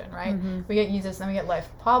rejection, right? We get Yeezus, then we get Life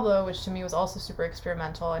of Pablo, which to me was also super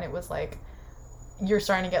experimental, and it was like you're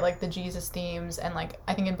starting to get like the Jesus themes, and like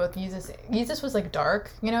I think in both Yeezus was like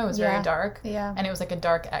dark, you know, it was very dark, and it was like a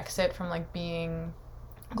dark exit from like being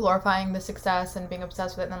glorifying the success and being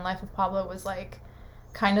obsessed with it. And then Life of Pablo was like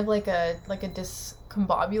kind of like a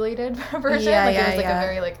discombobulated version, it was like a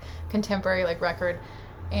very like contemporary like record,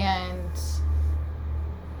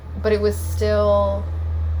 but it was still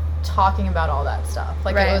talking about all that stuff,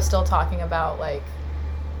 like it was still talking about like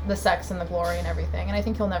the sex and the glory and everything, and I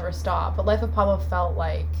think he'll never stop. But Life of Pablo felt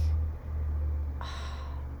like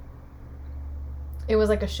it was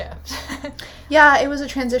like a shift. Yeah, it was a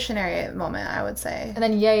transitionary moment, I would say. And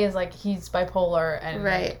then Ye is like, he's bipolar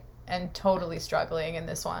and totally struggling in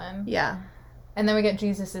this one. Yeah. And then we get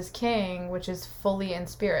Jesus is King, which is fully in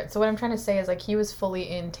spirit. So what I'm trying to say is like he was fully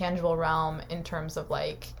in tangible realm in terms of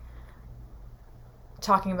like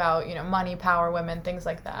talking about, you know, money, power, women, things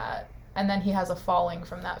like that. And then he has a falling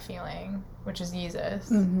from that feeling, which is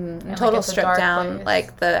Yeezus. And total like, stripped down. Place.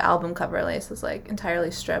 Like the album cover release is like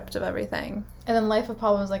entirely stripped of everything. And then Life of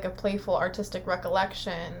Pablo is like a playful artistic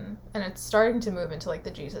recollection, and it's starting to move into like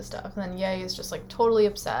the Jesus stuff. And then Ye is just like totally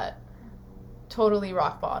upset, totally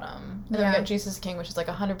rock bottom. And then we got Jesus King, which is like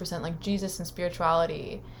 100% like Jesus and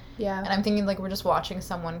spirituality. Yeah. And I'm thinking like we're just watching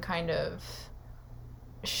someone kind of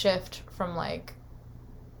shift from like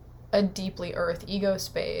a deeply earth ego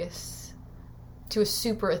space to a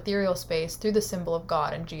super ethereal space through the symbol of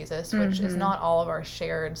God and Jesus, which is not all of our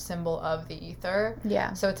shared symbol of the ether.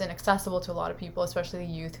 Yeah. So it's inaccessible to a lot of people, especially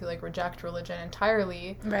the youth who like reject religion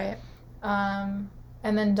entirely. Right. And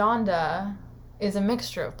then Donda is a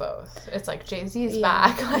mixture of both. It's like Jay-Z's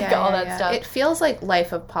back, like all that stuff. It feels like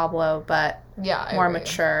Life of Pablo, but more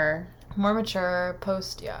mature. More mature,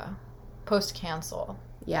 post-cancel.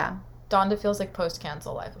 Yeah. Donda feels like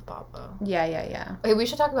post-cancel Life of Pablo. Yeah. Okay, we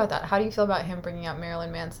should talk about that. How do you feel about him bringing up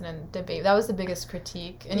Marilyn Manson and debate? That was the biggest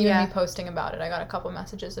critique. And even me posting about it, I got a couple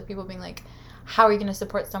messages of people being like, how are you going to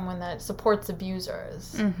support someone that supports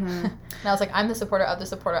abusers? And I was like, I'm the supporter of the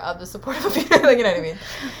supporter of the supporter of abusers. Like, you know what I mean?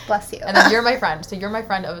 Bless you. And then you're my friend. So you're my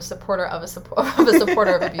friend of a supporter of a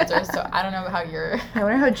supporter of abusers. So I don't know how you're... I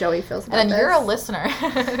wonder how Joey feels about this. And then you're a listener.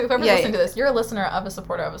 Whoever's listening to this, you're a listener of a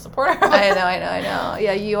supporter of a supporter. I know.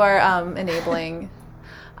 Yeah, you are enabling.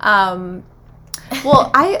 Well,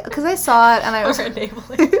 because I saw it and I was... We're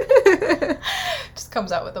enabling. Just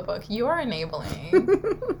comes out with a book. You are enabling.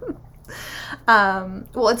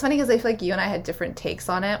 Well, it's funny because I feel like you and I had different takes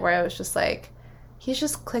on it, where I was just like, he's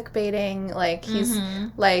just clickbaiting, like he's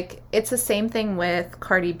like, it's the same thing with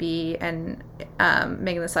Cardi B and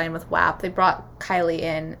Megan Thee Stallion with WAP. They brought Kylie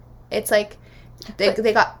in. It's like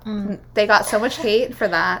they got so much hate for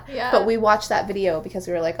that, but we watched that video because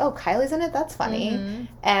we were like, oh, Kylie's in it, that's funny.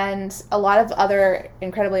 And a lot of other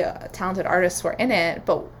incredibly talented artists were in it,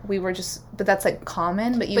 but that's like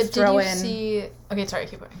common, but did you see... Okay, sorry,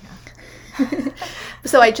 keep going.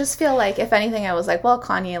 So I just feel like, if anything, I was like, well,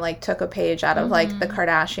 Kanye like took a page out of like the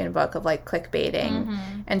Kardashian book of like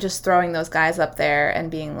clickbaiting and just throwing those guys up there and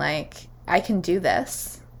being like, I can do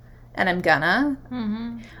this and I'm gonna.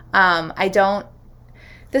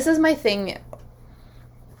 This is my thing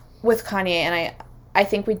with Kanye, and I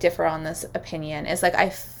think we differ on this opinion, is like I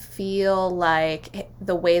feel like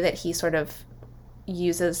the way that he sort of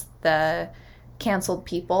uses the canceled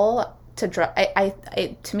people to draw,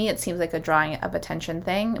 to me it seems like a drawing of attention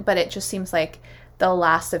thing, but it just seems like the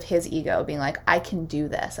last of his ego being like, I can do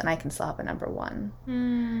this and I can still have a number one.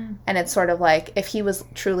 And it's sort of like, if he was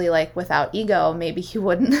truly like without ego, maybe he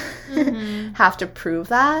wouldn't have to prove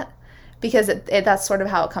that, because that's sort of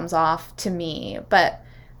how it comes off to me. But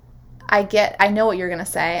I know what you're going to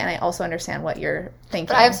say, and I also understand what you're thinking.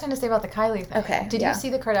 But I have something to say about the Kylie thing. Okay. Did you see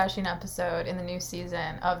the Kardashian episode in the new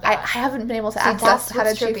season of that? I haven't been able to access. How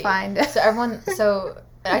did she find it? So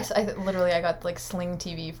I literally, I got like Sling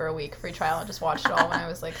TV for a week free trial and just watched it all when I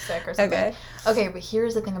was like sick or something. Okay, but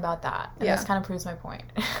here's the thing about that, and this kind of proves my point.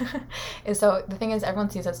 Is so the thing is, everyone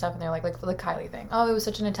sees that stuff and they're like the Kylie thing. Oh, it was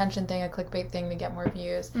such an attention thing, a clickbait thing to get more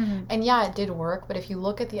views. And yeah, it did work. But if you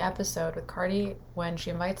look at the episode with Cardi when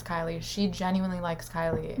she invites Kylie, she genuinely likes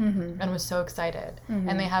Kylie and was so excited.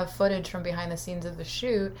 And they have footage from behind the scenes of the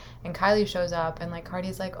shoot, and Kylie shows up, and like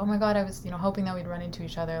Cardi's like, oh my god, I was hoping that we'd run into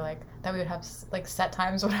each other, like that we would have like set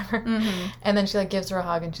times, whatever. And then she like gives her a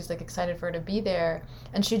hug and she's like excited for her to be there,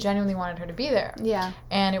 and she genuinely wanted her to be there. Yeah.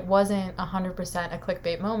 And it wasn't 100% a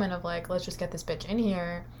clickbait moment of like, let's just get this bitch in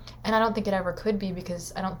here. And I don't think it ever could be,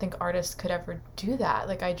 because I don't think artists could ever do that.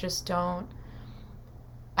 Like, I don't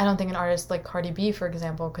think an artist like Cardi B, for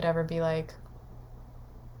example, could ever be like,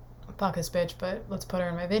 fuck this bitch, but let's put her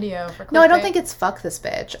in my video for clickbait. No, I don't think it's fuck this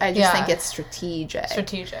bitch. I just think it's strategic.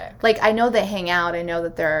 Like, I know they hang out. I know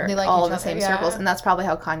that they like all in the same circles. And that's probably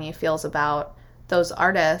how Kanye feels about those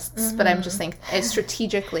artists. But I'm just think it's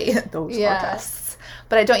strategically those artists.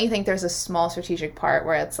 But don't you think there's a small strategic part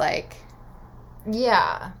where it's like...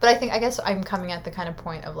 Yeah. But I guess I'm coming at the kind of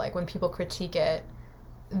point of like, when people critique it,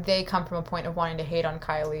 they come from a point of wanting to hate on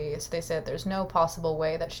Kylie, so they said there's no possible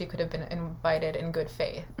way that she could have been invited in good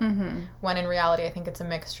faith. When in reality, I think it's a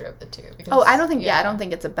mixture of the two. Because, I don't think I don't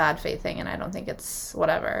think it's a bad faith thing, and I don't think it's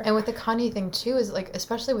whatever. And with the Kanye thing too, is like,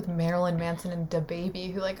 especially with Marilyn Manson and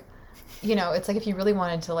DaBaby, who like, it's like if you really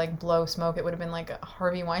wanted to like blow smoke, it would have been like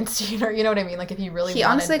Harvey Weinstein, or you know what I mean? Like if you really he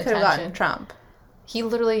wanted honestly could have gotten Trump. He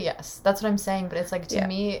literally, yes, that's what I'm saying. But it's like, to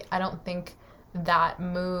me, I don't think that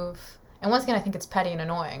move. And once again, I think it's petty and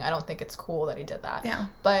annoying. I don't think it's cool that he did that. Yeah.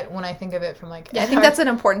 But when I think of it from like... Yeah, I think that's an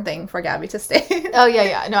important thing for Gabby to state. Oh,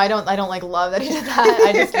 yeah. No, I don't like love that he did that.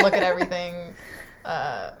 I just look at everything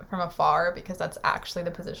from afar, because that's actually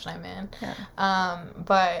the position I'm in. Yeah.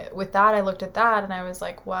 But with that, I looked at that and I was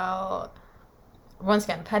like, well, once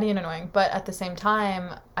again, petty and annoying. But at the same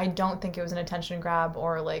time, I don't think it was an attention grab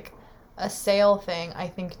or like a sale thing. I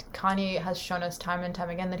think Kanye has shown us time and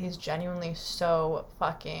time again that he's genuinely so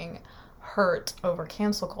fucking hurt over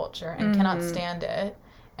cancel culture and cannot stand it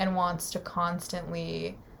and wants to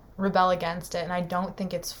constantly rebel against it. And I don't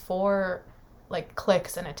think it's for like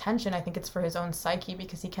clicks and attention. I think it's for his own psyche,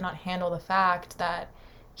 because he cannot handle the fact that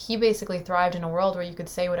he basically thrived in a world where you could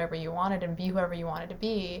say whatever you wanted and be whoever you wanted to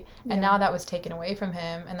be, and now that was taken away from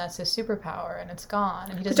him, and that's his superpower, and it's gone.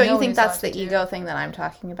 And he doesn't. Don't you think that's the ego thing that I'm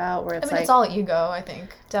talking about, where it's it's all ego. I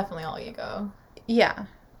think definitely all ego. Yeah.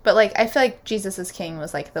 But, like, I feel like Jesus is King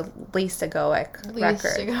was, like, the least egoic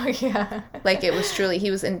record. Yeah. Like, it was truly, he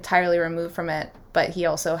was entirely removed from it, but he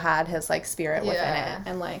also had his, like, spirit within it.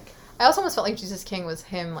 And, like... I also almost felt like Jesus King was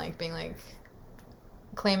him, like, being, like,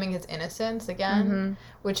 claiming his innocence again,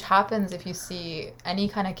 which happens if you see any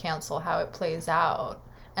kind of cancel, how it plays out.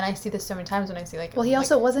 And I see this so many times when I see, like... Well, he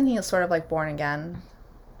also, wasn't he sort of, like, born again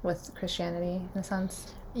with Christianity, in a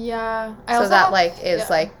sense? Yeah. So that, like, is,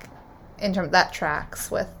 like... In terms that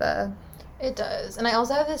tracks with the... It does. And I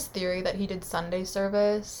also have this theory that he did Sunday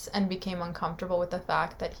service and became uncomfortable with the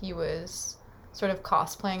fact that he was sort of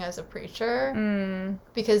cosplaying as a preacher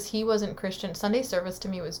because he wasn't Christian. Sunday service to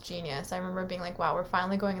me was genius. I remember being like, wow, we're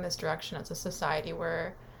finally going in this direction as a society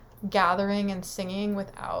where gathering and singing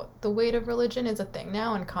without the weight of religion is a thing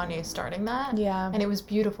now, and Kanye's starting that. Yeah. And it was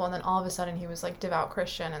beautiful, and then all of a sudden he was like devout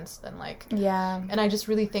Christian and like... Yeah. And I just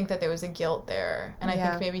really think that there was a guilt there, and I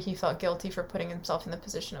think maybe he felt guilty for putting himself in the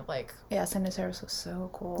position of like... Yeah, Sunday service was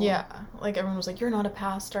so cool. Yeah. Like everyone was like, you're not a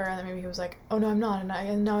pastor, and then maybe he was like, oh no, I'm not,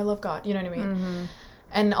 and now I love God, you know what I mean?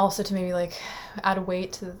 And also to maybe like add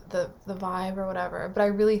weight to the vibe or whatever. But I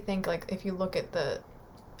really think like if you look at the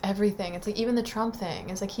everything, it's like even the Trump thing,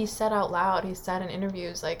 it's like he said out loud, he said in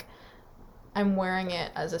interviews like, I'm wearing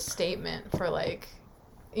it as a statement for like,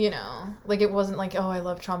 you know, like it wasn't like, oh, I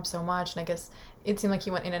love Trump so much. And I guess it seemed like he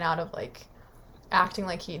went in and out of like acting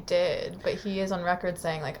like he did, but he is on record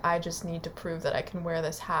saying like, I just need to prove that I can wear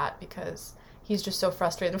this hat, because he's just so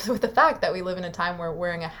frustrated with the fact that we live in a time where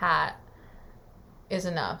wearing a hat is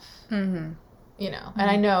enough. You know, and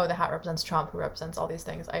I know the hat represents Trump, who represents all these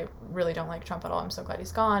things. I really don't like Trump at all. I'm so glad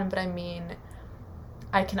he's gone. But I mean,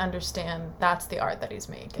 I can understand that's the art that he's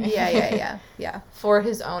making. Yeah. For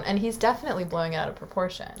his own. And he's definitely blowing it out of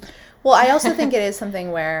proportion. Well, I also think it is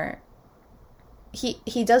something where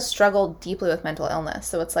he does struggle deeply with mental illness.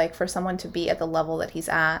 So it's like for someone to be at the level that he's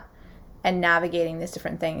at and navigating these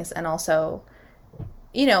different things, and also...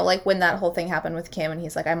 You know, like when that whole thing happened with Kim and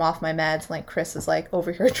he's like, I'm off my meds, and like Chris is like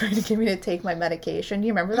over here trying to get me to take my medication. Do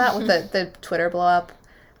you remember that with the Twitter blow up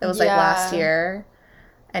that was like last year?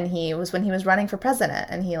 And he was when he was running for president,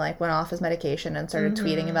 and he like went off his medication and started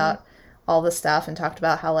tweeting about all this stuff and talked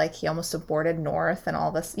about how, like, he almost aborted North and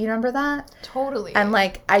all this. You remember that? Totally. And,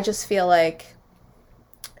 like, I just feel like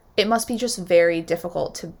it must be just very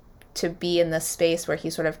difficult to be in this space where he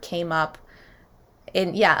sort of came up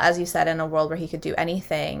in, yeah, as you said, in a world where he could do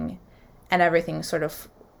anything and everything sort of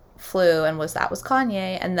flew and that was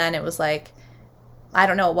Kanye. And then it was like, I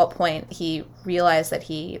don't know at what point he realized that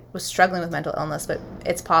he was struggling with mental illness, but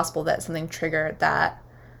it's possible that something triggered that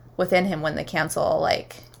within him when the cancel,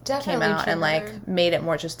 like, Definitely came out and, like, triggered. made it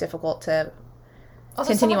more just difficult to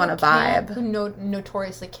Also, continue someone on a who can't- vibe. Who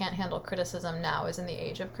notoriously can't handle criticism now is in the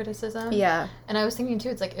age of criticism. Yeah. And I was thinking, too,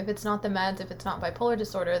 it's like, if it's not the meds, if it's not bipolar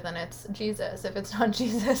disorder, then it's Jesus. If it's not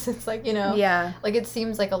Jesus, it's like, you know. Yeah. Like, it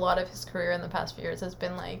seems like a lot of his career in the past few years has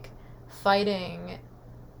been, like, fighting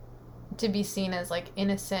to be seen as, like,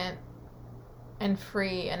 innocent and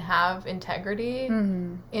free and have integrity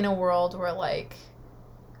Mm-hmm. in a world where, like,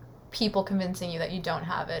 people convincing you that you don't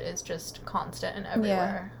have it is just constant and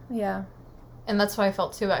everywhere. Yeah. And that's what I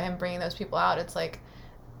felt too about him bringing those people out. It's like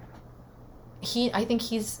I think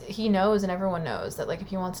he knows and everyone knows that, like, if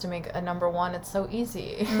he wants to make a number one, it's so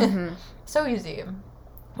easy. Mm-hmm. So easy.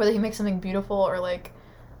 Whether he makes something beautiful or, like,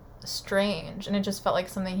 strange. And it just felt like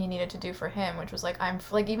something he needed to do for him, which was like,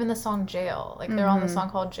 like, even the song Jail, like, they're on the Mhm. song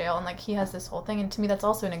called Jail, and, like, he has this whole thing, and to me that's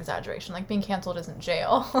also an exaggeration. Like, being canceled isn't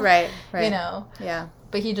jail. Right. You know. Yeah.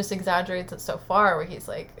 But he just exaggerates it so far where he's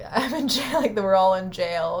like, I'm in jail, like, we're all in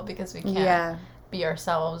jail because we can't Yeah. be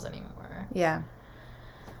ourselves anymore. Yeah.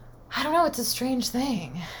 I don't know, it's a strange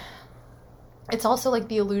thing. It's also, like,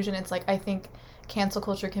 the illusion, it's like, I think cancel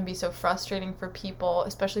culture can be so frustrating for people,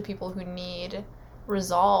 especially people who need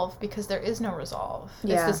resolve, because there is no resolve.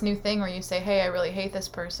 Yeah. It's this new thing where you say, hey, I really hate this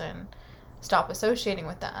person, stop associating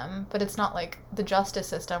with them. But it's not like the justice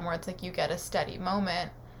system where it's like you get a steady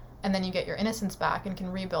moment and then you get your innocence back and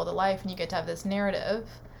can rebuild a life, and you get to have this narrative.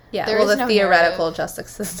 Yeah, There well, is the no theoretical narrative.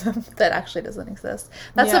 justice system that actually doesn't exist.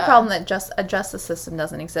 That's the Yeah. problem, that a justice system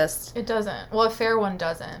doesn't exist. It doesn't. Well, a fair one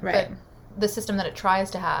doesn't. Right. But the system that it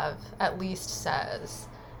tries to have at least says,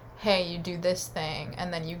 hey, you do this thing,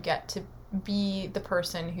 and then you get to be the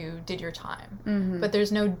person who did your time. Mm-hmm. But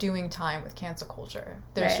there's no doing time with cancel culture.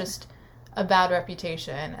 There's Right. just a bad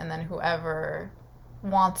reputation, and then whoever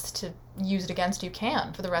wants to use it against you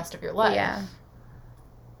can for the rest of your life. Yeah.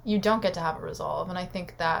 You don't get to have a resolve, and I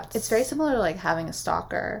think that's... It's very similar to, like, having a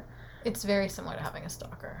stalker, It's very similar to having a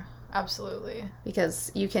stalker. Absolutely.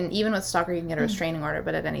 because you can, even with stalker, you can get a restraining order,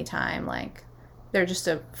 but at any time, like, they're just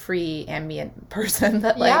a free ambient person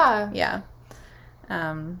that, like, Yeah. yeah.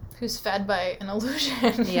 Who's fed by an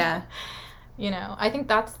illusion. Yeah. You know, I think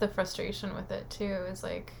that's the frustration with it, too, is,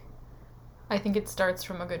 like, I think it starts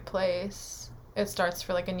from a good place. It starts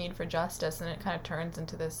for, like, a need for justice, and it kind of turns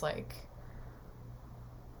into this, like,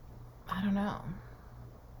 I don't know.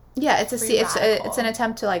 Yeah, it's Pretty it's radical. an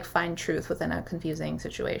attempt to, like, find truth within a confusing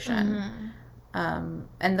situation.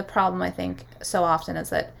 And the problem, I think, so often is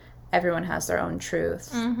that everyone has their own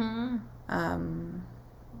truth. Mm-hmm.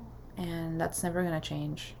 And that's never going to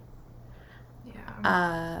change.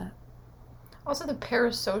 Yeah. Also, the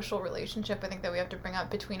parasocial relationship, I think, that we have to bring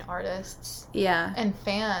up between artists Yeah. and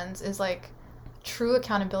fans is, like, true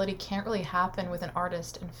accountability can't really happen with an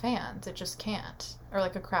artist and fans. It just can't. Or,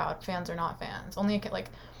 like, a crowd, fans or not fans. Only, like,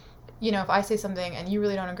 you know, if I say something and you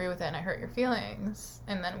really don't agree with it and I hurt your feelings,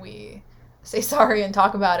 and then we say sorry and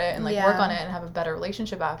talk about it and, like, work Yeah. on it and have a better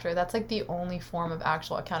relationship after, that's, like, the only form of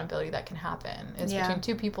actual accountability that can happen is Yeah. between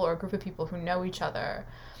two people or a group of people who know each other.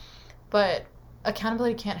 But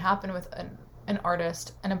accountability can't happen with an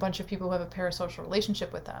artist and a bunch of people who have a parasocial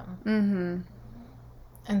relationship with them. Mm-hmm.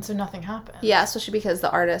 And so nothing happens. Yeah, especially because the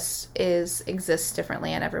artist exists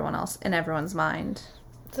differently in everyone's mind.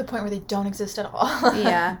 To the point where they don't exist at all.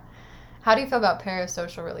 Yeah. How do you feel about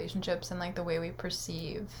parasocial relationships and, like, the way we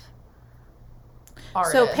perceive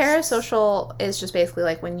artists? So parasocial is just basically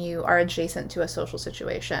like when you are adjacent to a social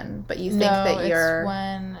situation, but you think that you're it's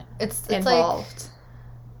when it's involved.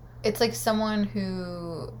 It's like someone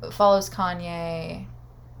who follows Kanye,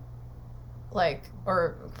 like,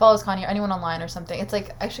 or follows Kanye or anyone online or something. It's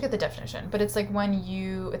like, I should get the definition, but it's like when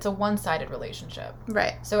it's a one-sided relationship.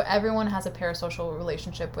 Right. So everyone has a parasocial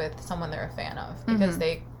relationship with someone they're a fan of because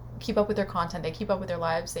they keep up with their content, they keep up with their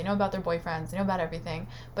lives, they know about their boyfriends, they know about everything,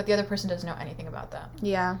 but the other person doesn't know anything about them.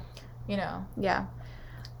 Yeah. You know? Yeah.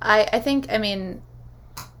 I think, I mean,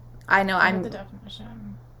 I know The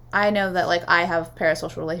definition. I know that, like, I have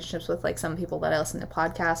parasocial relationships with, like, some people that I listen to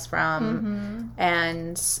podcasts from,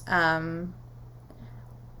 and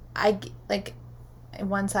I, like, A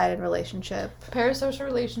one-sided relationship. Parasocial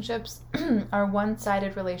relationships are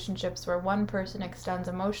one-sided relationships where one person extends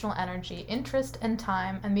emotional energy, interest, and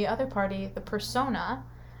time, and the other party, the persona,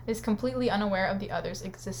 is completely unaware of the other's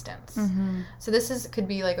existence. Mm-hmm. So this could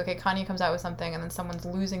be like, okay, Kanye comes out with something and then someone's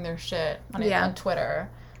losing their shit on Twitter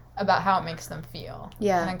about how it makes them feel.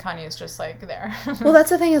 Yeah. And then Kanye's just like there. Well,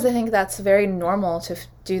 that's the thing, is I think that's very normal to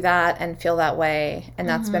do that and feel that way. And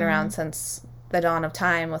that's been around since the dawn of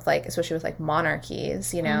time, with like, especially with like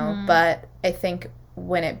monarchies, you know. But I think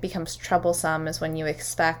when it becomes troublesome is when you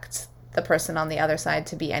expect the person on the other side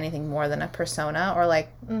to be anything more than a persona, or like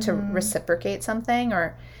to reciprocate something,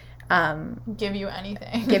 or give you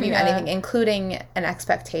anything. Anything, including an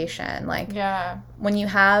expectation. Like, yeah, when you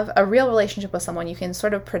have a real relationship with someone, you can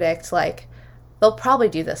sort of predict, like, they'll probably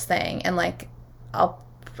do this thing, and like,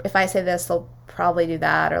 if I say this, they'll probably do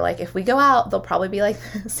that, or like, if we go out, they'll probably be like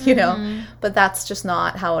this, you know. But that's just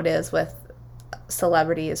not how it is with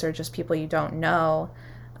celebrities or just people you don't know.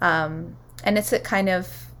 And it's kind of,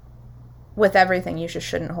 with everything, you just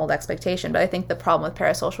shouldn't hold expectation. But I think the problem with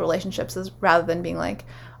parasocial relationships is, rather than being like,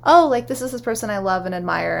 oh, like, this is this person I love and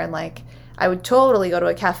admire, and like, I would totally go to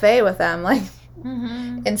a cafe with them, like,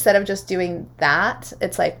 instead of just doing that,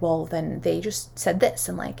 it's like, well, then they just said this,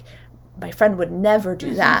 and like, my friend would never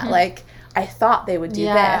do that. Like, I thought they would do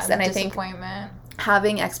this. And I think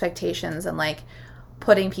having expectations and like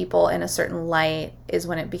putting people in a certain light is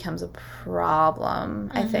when it becomes a problem,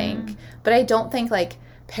 I think. But I don't think like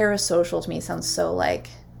parasocial to me sounds so like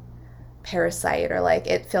parasite, or like,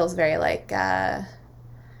 it feels very like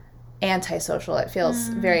antisocial. It feels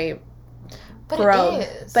very gross. It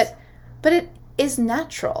is. But it is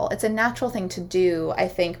natural. It's a natural thing to do, I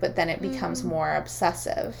think, but then it becomes more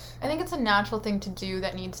obsessive. I think it's a natural thing to do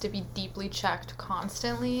that needs to be deeply checked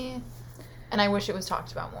constantly. And I wish it was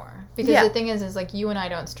talked about more. Because the thing is like, you and I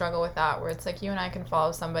don't struggle with that, where it's like, you and I can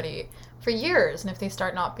follow somebody for years, and if they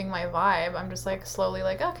start not being my vibe, I'm just like, slowly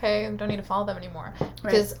like, okay, I don't need to follow them anymore.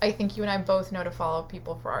 Because I think you and I both know to follow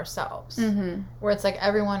people for ourselves. Where it's like,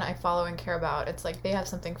 everyone I follow and care about, it's like, they have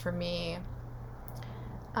something for me.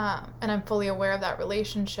 And I'm fully aware of that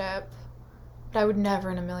relationship. But I would never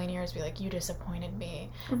in a million years be like, you disappointed me.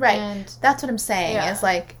 Right. And that's what I'm saying. Yeah. Is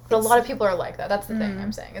like, but a lot of people are like that. That's the thing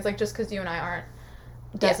I'm saying. It's like, just because you and I aren't,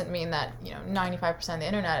 doesn't mean that, you know, 95% of the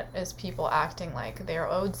internet is people acting like they're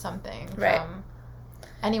owed something from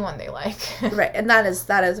anyone they like. Right. And that is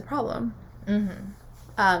a problem.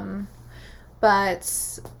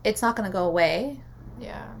 But it's not going to go away.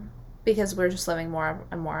 Yeah. Because we're just living more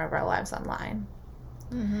and more of our lives online.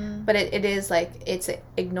 But it is like, it's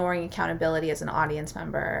ignoring accountability as an audience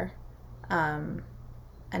member, and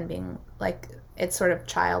being like, it's sort of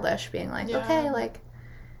childish, being like, okay, like,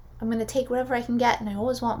 I'm gonna take whatever I can get, and I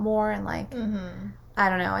always want more, and like, I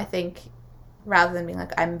don't know, I think rather than being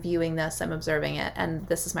like, I'm viewing this, I'm observing it, and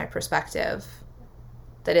this is my perspective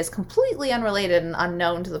that is completely unrelated and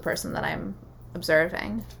unknown to the person that I'm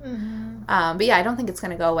observing. But yeah, I don't think it's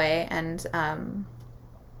gonna go away, and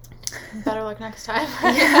better luck next time.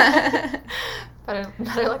 better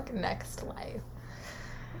luck next life.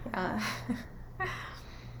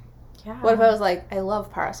 Yeah. What if I was like, I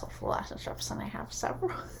love parasocial relationships and I have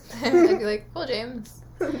several? I'd be like, well, James.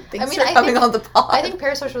 Thanks for coming on the pod. I think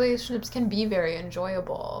parasocial relationships can be very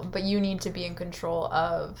enjoyable, but you need to be in control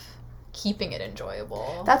of keeping it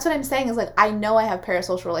enjoyable. That's what I'm saying, is like, I know I have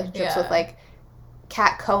parasocial relationships with like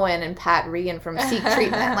Kat Cohen and Pat Regan from Seek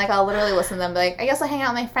Treatment. Like, I'll literally listen to them, be like, I guess I hang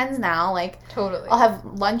out with my friends now. Like, totally. I'll have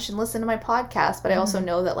lunch and listen to my podcast, but I also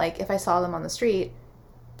know that, like, if I saw them on the street,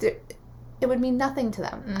 it would mean nothing to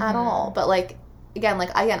them at all. But, like, again,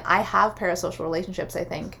 I have parasocial relationships, I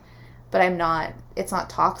think, but it's not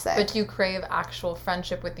toxic. But do you crave actual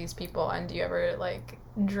friendship with these people, and do you ever, like,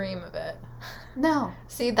 dream of it? No.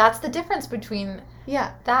 See, that's the difference between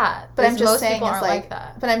that. But I'm just saying, it's like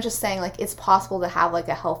that. But I'm just saying, like, it's possible to have like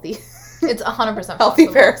a healthy. It's 100% healthy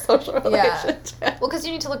parasocial relationship. Yeah. Well, because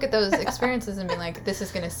you need to look at those experiences and be like, this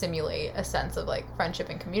is going to simulate a sense of like friendship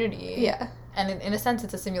and community. Yeah. And in a sense,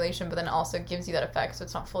 it's a simulation, but then it also gives you that effect, so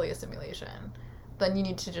it's not fully a simulation. Then you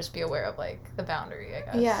need to just be aware of like the boundary, I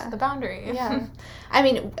guess. Yeah. The boundary. Yeah. I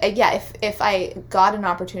mean, if I got an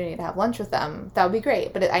opportunity to have lunch with them, that would be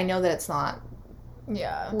great. But I know that it's not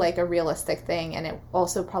like a realistic thing, and it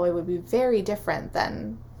also probably would be very different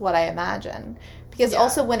than what I imagine. Because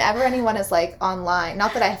also, whenever anyone is like online,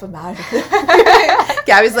 not that I have imagined it.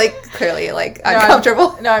 Gabby's like clearly like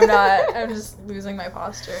uncomfortable. No, I'm not. I'm just losing my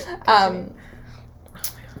posture.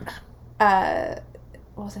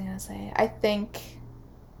 What was I gonna say? I think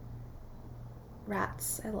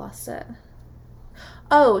rats. I lost it.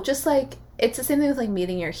 Oh, just like it's the same thing with like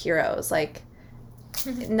meeting your heroes. Like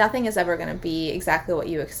nothing is ever going to be exactly what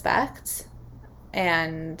you expect.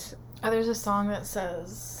 And there's a song that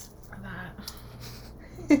says that.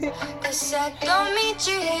 They said, don't meet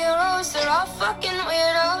your heroes, they're all fucking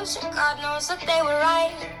weirdos, and God knows that they were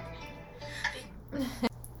right.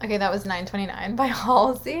 Okay, that was 929 by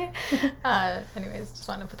Halsey. Anyways, just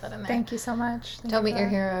wanted to put that in there. Thank you so much. Don't meet your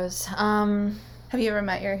heroes. Have you ever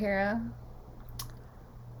met your hero?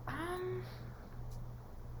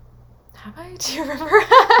 Have I? Do you remember?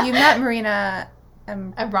 You met Marina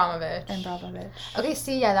Abramovich. Okay,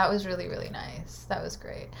 see, yeah, that was really, really nice. That was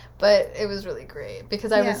great. But it was really great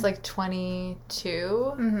because I was like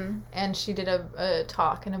 22 and she did a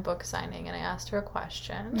talk and a book signing and I asked her a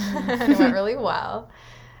question and it went really well.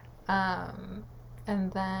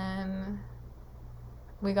 And then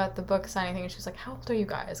we got the book signing thing and she was like, how old are you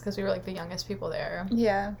guys? Because we were like the youngest people there.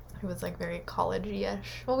 Yeah. It was like very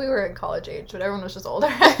college-ish. Well, we were in college age, but everyone was just older.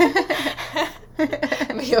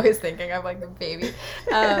 Me always thinking I'm like a baby.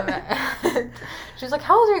 She was like,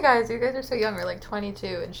 how old are you guys? You guys are so young. We're like 22.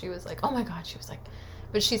 And she was like, oh my God. She was like,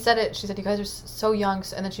 but she said, you guys are so young.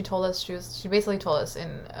 And then she told us, she basically told us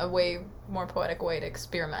in a way more poetic way to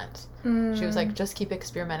experiment. She was like, just keep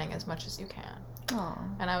experimenting as much as you can. Aww.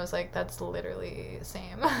 And I was like, that's literally the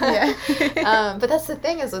same. Yeah. But that's the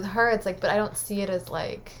thing is with her, it's like, but I don't see it as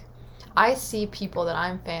like, I see people that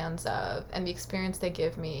I'm fans of and the experience they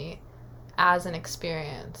give me as an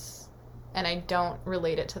experience and I don't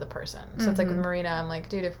relate it to the person. So it's like with Marina, I'm like,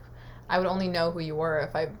 dude, if I would only know who you were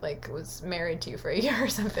if I like was married to you for a year or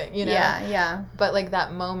something, you know? Yeah. But like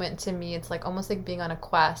that moment to me, it's like almost like being on a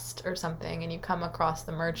quest or something and you come across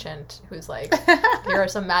the merchant who's like, here are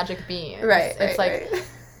some magic beans. Right. It's like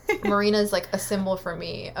Marina's like a symbol for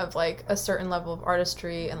me of like a certain level of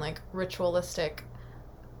artistry and like ritualistic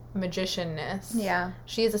magicianness. Yeah.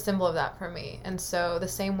 She is a symbol of that for me. And so the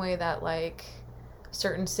same way that like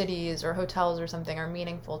certain cities or hotels or something are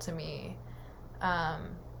meaningful to me,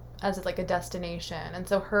 as like a destination. And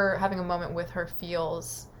so her having a moment with her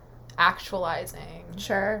feels actualizing.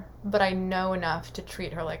 Sure. But I know enough to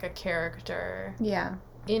treat her like a character. Yeah.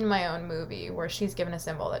 In my own movie where she's given a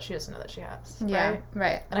symbol that she doesn't know that she has. Yeah.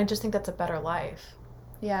 Right. And I just think that's a better life.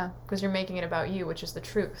 Yeah. Because you're making it about you, which is the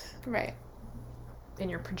truth. Right. In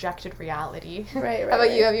your projected reality. Right. How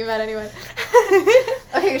about you? Have you met anyone?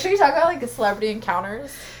 Okay, should we talk about like the celebrity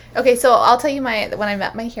encounters? Okay, so I'll tell you when I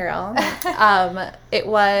met my hero. It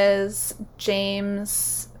was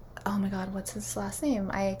James. Oh my God, what's his last name?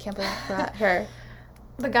 I can't believe I forgot her.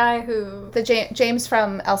 The guy who James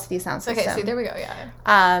from LCD Sound System. Okay, see, there we go. Yeah.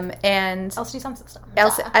 And LCD Sound System.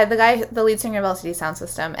 The lead singer of LCD Sound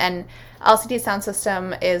System, and LCD Sound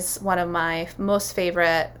System is one of my most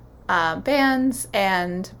favorite bands.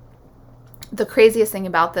 And the craziest thing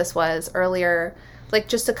about this was earlier, like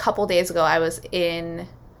just a couple days ago, I was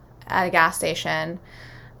at a gas station,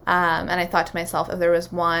 and I thought to myself, if there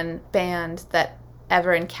was one band that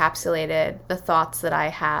ever encapsulated the thoughts that I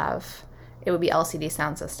have, it would be LCD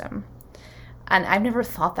Sound System. And I've never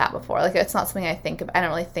thought that before. Like, it's not something I think of. I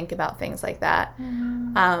don't really think about things like that.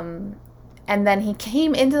 Mm-hmm. And then he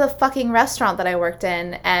came into the fucking restaurant that I worked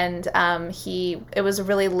in, and it was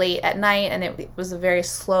really late at night, and it was a very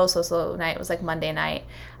slow night. It was like Monday night.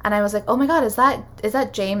 And I was like, oh my God, is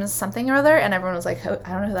that James something or other? And everyone was like, I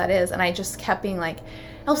don't know who that is. And I just kept being like,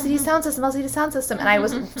 LCD Sound System, LCD Sound System. And I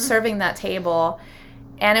was serving that table.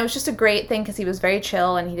 And it was just a great thing because he was very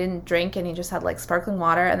chill and he didn't drink and he just had like sparkling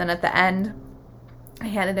water. And then at the end, I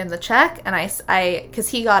handed him the check, and because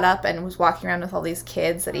he got up and was walking around with all these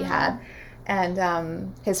kids that he had.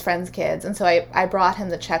 And his friends' kids. And so I brought him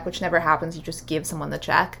the check, which never happens. You just give someone the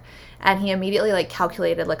check. And he immediately, like,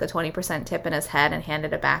 calculated, like, a 20% tip in his head and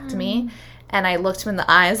handed it back to me. And I looked him in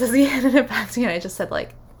the eyes as he handed it back to me, and I just said,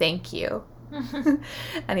 like, thank you.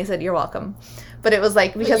 And he said, you're welcome. But it was,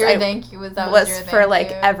 like, because thank you was for, like,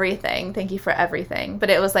 everything. Thank you for everything. But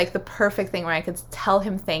it was, like, the perfect thing where I could tell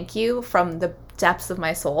him thank you from the depths of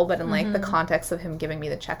my soul, but in, like, the context of him giving me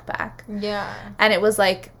the check back. Yeah. And it was,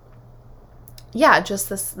 like... Yeah, just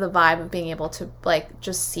the vibe of being able to, like,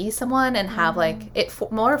 just see someone and have, like, it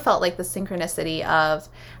more felt like the synchronicity of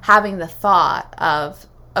having the thought of,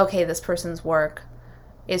 okay, this person's work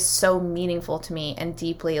is so meaningful to me and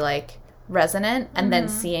deeply, like, resonant, and then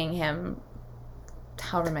seeing him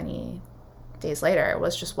however many days later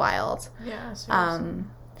was just wild. Yeah, seriously.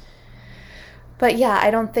 But, yeah,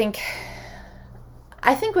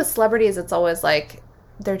 I think with celebrities, it's always, like,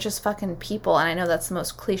 they're just fucking people, and I know that's the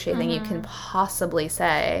most cliche thing you can possibly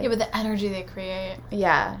say. Yeah, but the energy they create.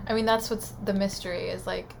 Yeah. I mean, that's what's the mystery is,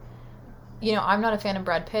 like, you know, I'm not a fan of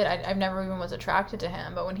Brad Pitt. I've never even was attracted to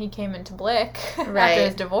him. But when he came into Blick Right. after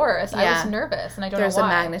his divorce, I Yeah. was nervous, and I don't There's know a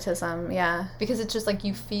why. magnetism, yeah. Because it's just like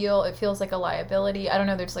it feels like a liability. I don't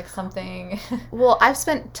know. There's like something. Well, I've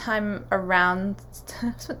spent time around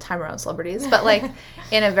celebrities, but like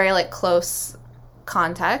in a very like close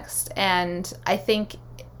context, and I think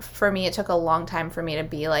for me it took a long time for me to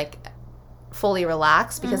be like fully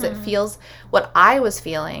relaxed, because it feels, what I was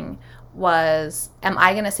feeling was, am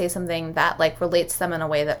I going to say something that like relates to them in a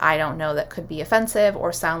way that I don't know, that could be offensive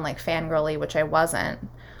or sound like fangirly, which I wasn't,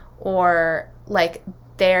 or like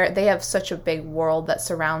they have such a big world that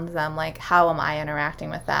surrounds them, like how am I interacting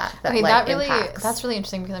with that Okay, like that's impacts. really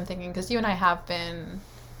interesting, because I'm thinking, because you and I have been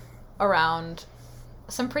around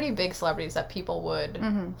some pretty big celebrities that people would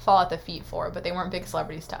fall at the feet for, but they weren't big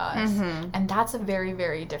celebrities to us, and that's a very,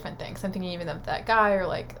 very different thing. So I'm thinking even of that guy, or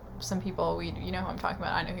like some people you know who I'm talking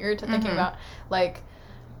about. I know who you're thinking about, like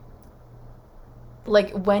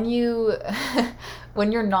when you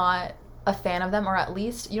when you're not a fan of them, or at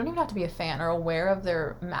least you don't even have to be a fan or aware of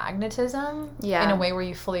their magnetism Yeah. in a way where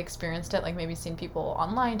you fully experienced it, like maybe seen people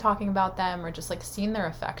online talking about them, or just like seen their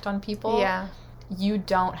effect on people. Yeah. You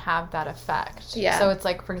don't have that effect. Yeah. So it's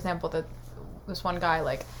like, for example, this one guy,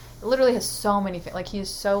 like, literally has so many like, he is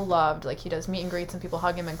so loved. Like, he does meet and greets and people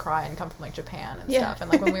hug him and cry and come from like Japan and Yeah. stuff.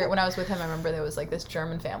 And like when I was with him, I remember there was like this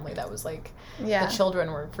German family that was like, Yeah. the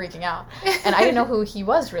children were freaking out, and I didn't know who he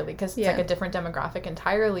was really, because it's Yeah. like a different demographic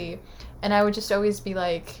entirely. And I would just always be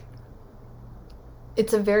like,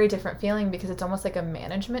 it's a very different feeling, because it's almost like a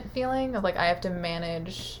management feeling of like, I have to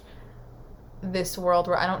manage this world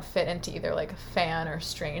where I don't fit into either like fan or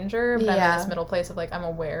stranger, but I'm in Yeah. this middle place of like, I'm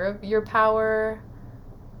aware of your power,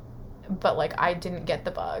 but like I didn't get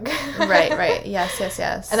the bug. right. Yes.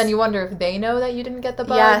 And then you wonder if they know that you didn't get the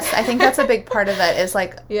bug. Yes, I think that's a big part of it, is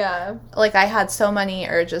like Yeah. I had so many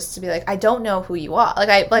urges to be like, I don't know who you are.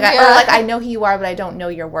 Yeah. I know who you are, but I don't know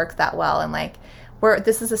your work that well. And like,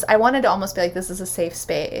 I wanted to almost be like, this is a safe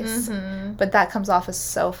space. But that comes off as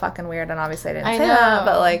so fucking weird, and obviously I didn't say that,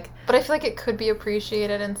 but like. But I feel like it could be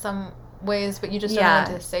appreciated in some ways, but you just don't Yeah.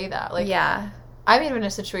 know when to say that. Like, Yeah. I'm even in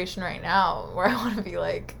a situation right now where I want to be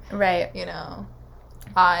like, Right. you know,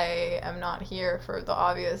 I am not here for the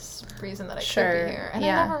obvious reason that I Sure. could be here. And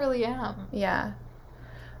Yeah. I never really am. Yeah.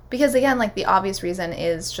 Because again, like, the obvious reason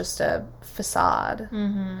is just a facade.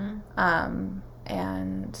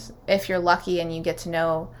 And if you're lucky and you get to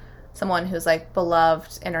know someone who's like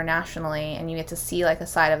beloved internationally, and you get to see like a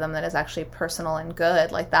side of them that is actually personal and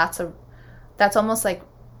good, like that's almost like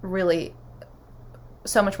really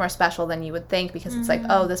so much more special than you would think, because it's like,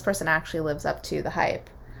 oh, this person actually lives up to the hype,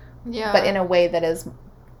 Yeah. but in a way that is,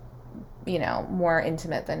 you know, more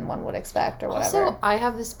intimate than one would expect, or whatever. Also, I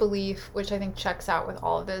have this belief, which I think checks out with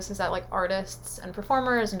all of this, is that like artists and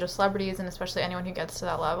performers and just celebrities, and especially anyone who gets to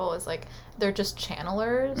that level, is like, they're just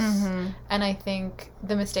channelers. And I think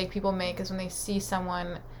the mistake people make is when they see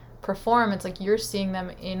someone perform, it's like you're seeing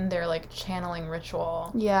them in their like channeling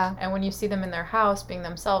ritual. Yeah, And when you see them in their house being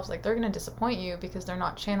themselves, like they're going to disappoint you because they're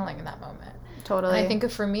not channeling in that moment. totally. And I think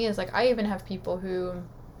for me is like, I even have people who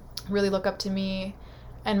really look up to me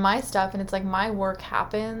and my stuff, and it's like my work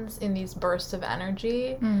happens in these bursts of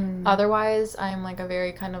energy. Otherwise, I'm like a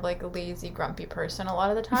very kind of like lazy, grumpy person a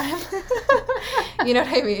lot of the time. You know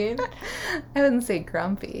what I mean? I wouldn't say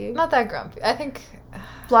grumpy. Not that grumpy. I think,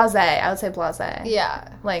 Blasé. I would say blasé.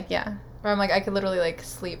 yeah. Like, yeah. Where I'm like, I could literally like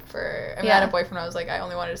sleep for. I mean, Yeah. I had a boyfriend. I was like, I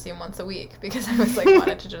only wanted to see him once a week because I was like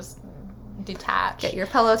wanted to just detach. Get your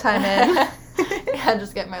pillow time in. Yeah,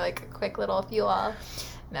 just get my like quick little fuel off.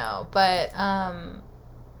 No, but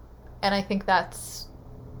and I think that's,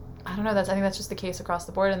 I don't know, I think that's just the case across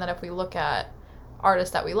the board. And then if we look at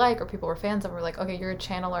artists that we like or people we're fans of, we're like, okay, you're a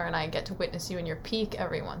channeler and I get to witness you in your peak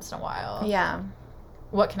every once in a while. Yeah.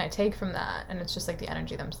 What can I take from that? And it's just like the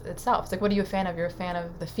energy itself. It's like, what are you a fan of? You're a fan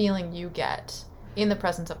of the feeling you get in the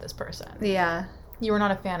presence of this person. Yeah. You are not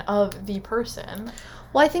a fan of the person.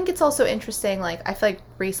 Well, I think it's also interesting, like, I feel like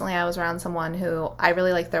recently I was around someone who I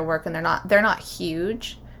really like their work, and they're not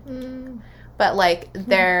huge, but like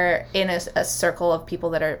they're in a circle of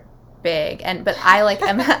people that are big, but I like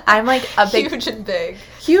I'm like a big Huge and big.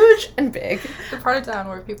 huge and big. The part of town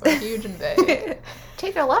where people are huge and big.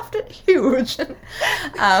 Take a left at huge.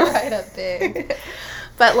 Right up big.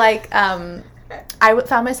 But like I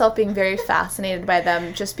found myself being very fascinated by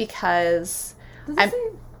them just because I'm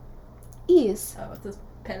ease. Oh, it's this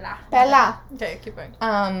Pella. Bella. Okay, keep going.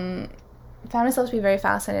 Found myself to be very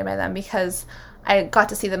fascinated by them because I got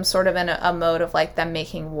to see them sort of in a mode of like them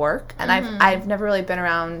making work, and I've never really been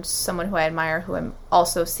around someone who I admire who I'm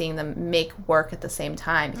also seeing them make work at the same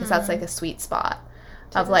time, because that's like a sweet spot.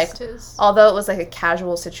 of like, although it was like a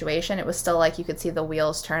casual situation, it was still like you could see the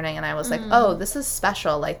wheels turning, and I was like, oh, this is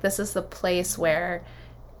special. Like, this is the place where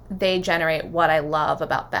they generate what I love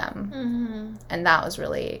about them. And that was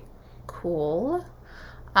really cool.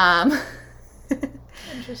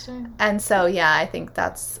 Interesting. And so, yeah, I think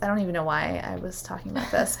that's, I don't even know why I was talking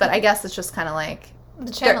about this, but I guess it's just kind of like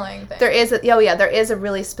the channeling thing. There is a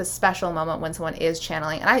really special moment when someone is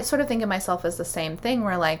channeling. And I sort of think of myself as the same thing,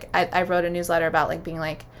 where like I wrote a newsletter about like being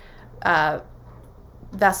like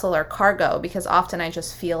vessel or cargo, because often I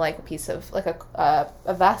just feel like a piece of like a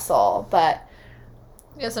vessel, but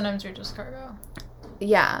yeah, sometimes you're just cargo.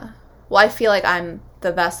 Yeah. Well, I feel like I'm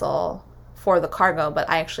the vessel for the cargo, but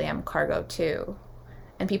I actually am cargo too.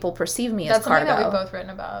 And people perceive me as cargo. That's something that we've both written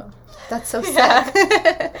about. That's so sick.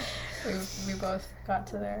 Yeah. we both got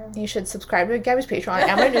to there. You should subscribe to Gabby's Patreon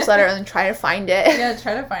and my newsletter and then try to find it. Yeah,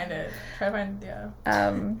 try to find it.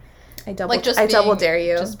 I double dare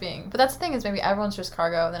you. Just being. But that's the thing, is maybe everyone's just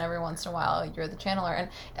cargo, and then every once in a while you're the channeler. And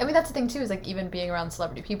I mean, that's the thing too, is like even being around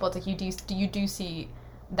celebrity people, it's like you do see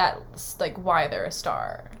that, like, why they're a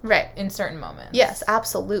star, right, in certain moments. Yes,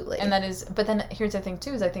 absolutely. And that is, but then here's the thing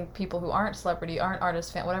too, is I think people who aren't celebrity, aren't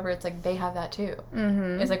artist, fan, whatever, it's like they have that too.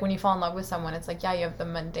 It's like when you fall in love with someone, it's like, yeah, you have the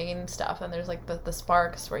mundane stuff, and there's like the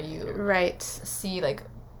sparks where you see like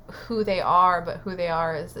who they are, but who they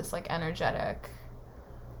are is this like energetic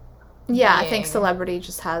being. I think celebrity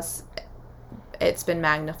just has, it's been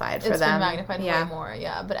magnified for them. It's been magnified way more,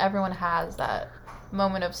 but everyone has that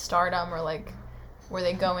moment of stardom, or like where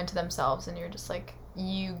they go into themselves, and you're just like,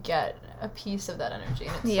 you get a piece of that energy,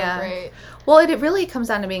 and it's so great. Well, it really comes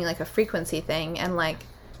down to being like a frequency thing, and like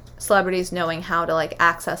celebrities knowing how to like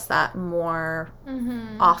access that more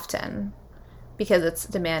often, because it's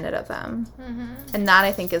demanded of them. And that,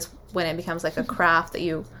 I think, is when it becomes like a craft that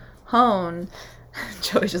you hone.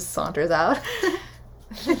 Joey just saunters out.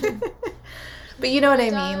 But you know what I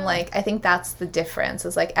mean? Like, I think that's the difference,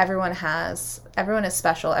 is like everyone is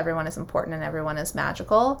special, everyone is important, and everyone is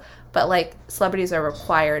magical, but like celebrities are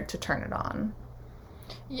required to turn it on.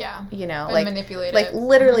 Yeah. You know, and like manipulate like it.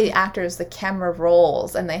 Literally actors, the camera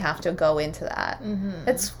rolls and they have to go into that.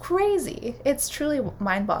 It's crazy. It's truly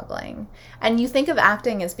mind-boggling. And you think of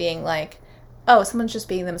acting as being like, oh, someone's just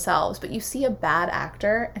being themselves, but you see a bad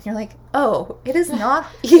actor and you're like, oh, it is not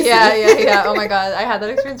easy. Yeah. Oh my god, I had that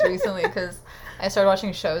experience recently, because I started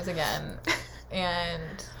watching shows again,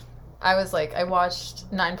 and I was like, I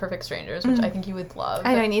watched 9 Perfect Strangers, which I think you would love.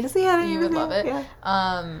 I know, I need to see it. You would love it. Yeah.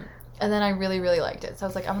 And then I really, really liked it. So I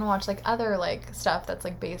was like, I'm gonna watch like other like stuff that's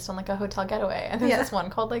like based on like a hotel getaway. And there's this one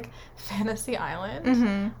called like Fantasy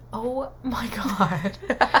Island. Oh my god,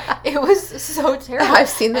 it was so terrible. I've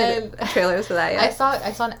seen the trailers for that. Yeah, I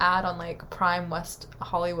saw an ad on like Prime West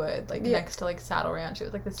Hollywood, like next to like Saddle Ranch. It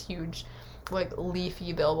was like this huge, like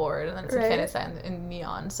leafy billboard, and then it's like Fantasy Island in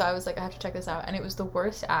neon. So I was like, I have to check this out, and it was the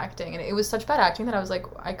worst acting, and it was such bad acting that I was like,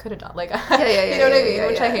 I could have done like, you know what I mean?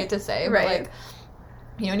 Which I hate to say, but like,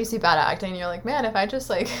 you know, when you see bad acting, you're like, man, if I just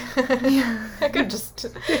like, I could just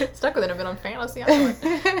stuck with it and been on Fantasy Island.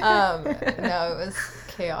 No, it was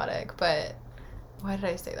chaotic. But why did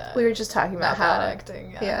I say that? We were just talking about how bad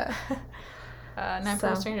acting. Yeah. 9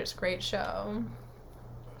 Perfect Strangers, great show.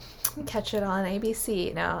 Catch it on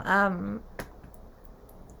ABC. No. I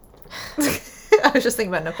was just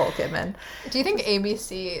thinking about Nicole Kidman. Do you think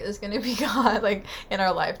ABC is going to be gone? Like, in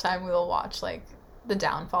our lifetime, we will watch like the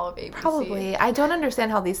downfall of ABC. Probably. I don't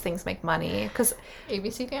understand how these things make money, because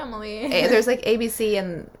ABC Family. There's like ABC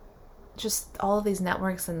and just all of these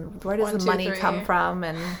networks, and where does the money come from?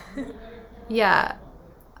 And yeah.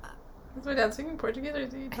 Is my dad speaking Portuguese, or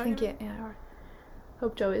is he talking? I think yeah.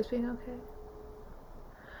 Hope Joey is being okay.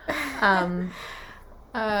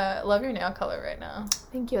 Love your nail color right now.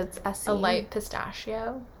 Thank you. It's SE. A light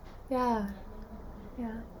pistachio. Yeah.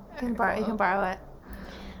 You can borrow it.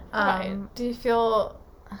 Right. Do you feel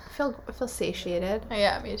satiated?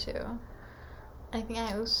 Yeah, me too. Anything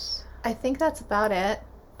else? I think that's about it.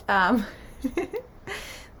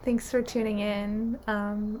 Thanks for tuning in.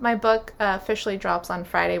 My book officially drops on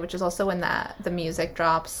Friday, which is also when the music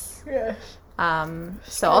drops. Yes.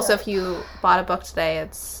 So also, if you bought a book today,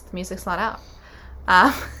 the music's not out.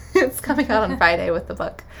 It's coming out on Friday with the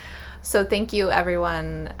book. So thank you,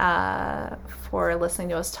 everyone, for listening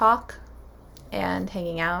to us talk and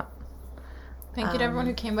hanging out. Thank you to everyone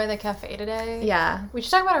who came by the cafe today. Yeah. We should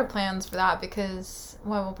talk about our plans for that, because,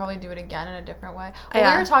 well, we'll probably do it again in a different way.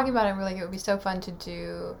 Well, we were talking about it, and we're like, it would be so fun to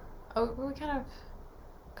do... Oh, we kind of...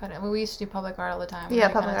 I mean, we used to do public art all the time. Yeah,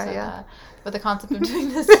 public art, that. But the concept of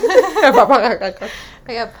doing this...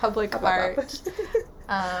 public art.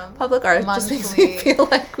 Public art monthly. just makes me feel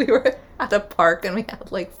like we were at a park and we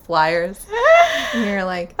had like flyers. And you're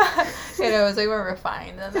like, it was way more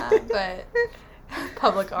refined than that, but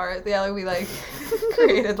public art. Yeah, like we like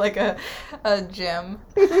created like a gym.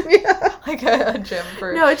 yeah. Like a gym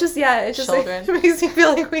for No, it just like, children. it makes me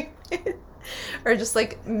feel like we or just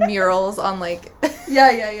like murals on like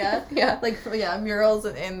yeah. yeah. Like murals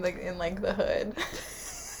in the hood.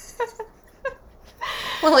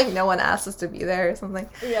 Well, like no one asked us to be there or something.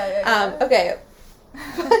 Yeah. Okay.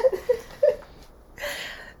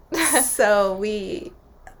 So we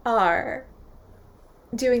are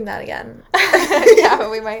doing that again. Yeah,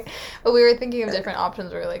 but we were thinking of different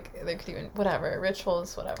options where like there could even whatever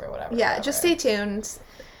rituals, whatever. Yeah, just stay tuned.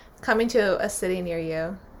 Coming to a city near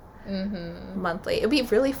you monthly. It'd be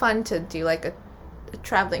really fun to do like a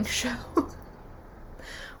traveling show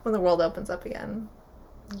when the world opens up again.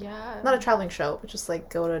 Yeah. Not a traveling show, but just like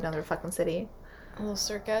go to another fucking city. A little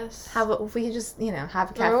circus. We could just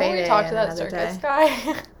have a cafe Remember when we day talked to and that another circus day.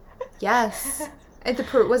 guy? Yes. And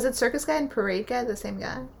was it circus guy and parade guy the same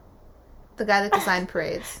guy? The guy that designed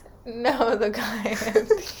parades. No, the guy.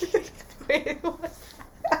 Wait, who was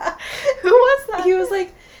that? Who was that? He was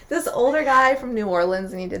like this older guy from New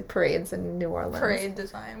Orleans, and he did parades in New Orleans. Parade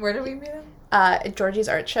design. Where did we meet him? At Georgie's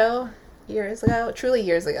art show truly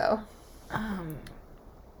years ago.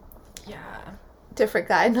 Yeah. Different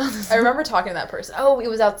guy. I remember talking to that person. Oh, it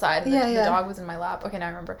was outside. And Yeah. The dog was in my lap. Okay, now I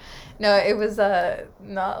remember. No, it was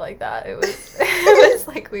not like that. It was it was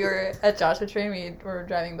like we were at Joshua Tree and we were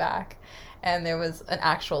driving back, and there was an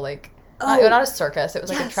actual like not a circus. It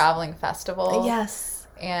was like a traveling festival. Yes.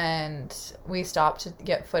 And we stopped to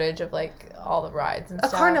get footage of like all the rides and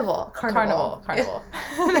stuff. Carnival.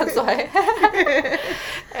 That's why.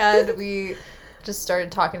 And we just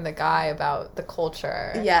started talking to the guy about the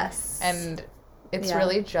culture. Yes. And it's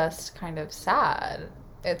really just kind of sad.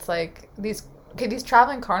 It's like these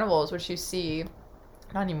traveling carnivals, which you see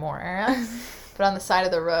not anymore, but on the side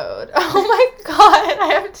of the road. Oh my god,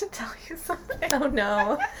 I have to tell you something. Oh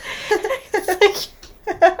no. It's like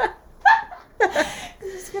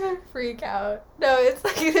I'm just gonna freak out. No, it's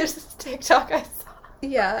like there's this TikTok I saw.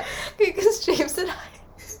 Yeah. Because James and I,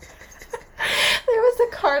 there was a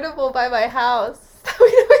carnival by my house that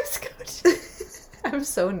we'd always go to. I'm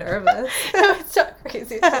so nervous. No, it's not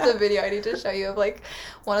crazy. It's just a video I need to show you of like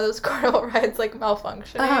one of those carnival rides like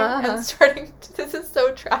malfunctioning and starting to, this is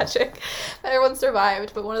so tragic. Everyone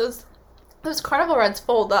survived, but one of those carnival rides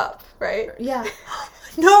fold up, right? Yeah.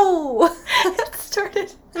 No. It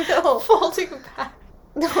started folding back.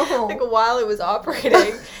 No. Like while it was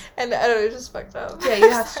operating, and I don't know, it was just fucked up. Yeah, you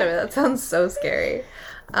have to show me. That sounds so scary.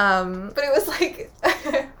 But it was like,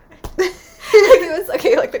 it was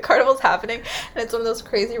okay. Like the carnival's happening, and it's one of those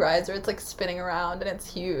crazy rides where it's like spinning around and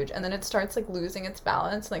it's huge, and then it starts like losing its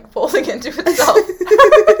balance, and, like folding into itself,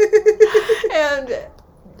 and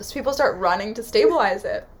just people start running to stabilize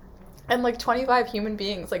it. And like 25 human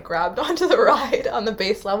beings like grabbed onto the ride on the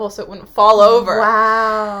base level so it wouldn't fall over.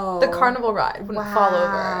 Wow. The carnival ride wouldn't fall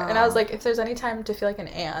over. And I was like, if there's any time to feel like an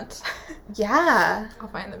ant, yeah. I'll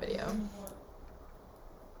find the video.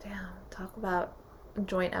 Damn. Talk about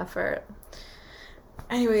joint effort.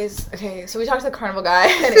 Anyways, okay, so we talked to the carnival guy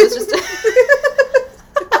and it was just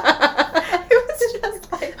it was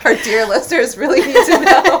just like our dear listeners really need to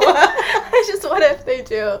know. What if they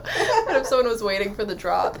do? What if someone was waiting for the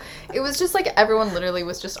drop? It was just like everyone literally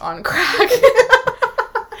was just on crack.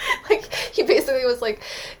 Like he basically was like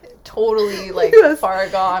totally like far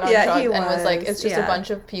gone on drugs and was like it's just a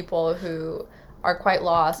bunch of people who are quite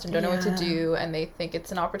lost and don't know what to do, and they think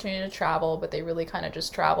it's an opportunity to travel, but they really kind of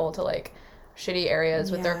just travel to like shitty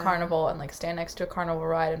areas with their carnival and like stand next to a carnival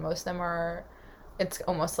ride, and most of them are, it's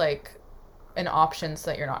almost like an option so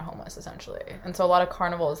that you're not homeless essentially. And so a lot of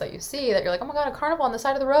carnivals that you see that you're like, oh my god, a carnival on the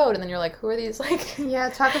side of the road, and then you're like, who are these like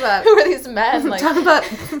talk about who are these men, like talk about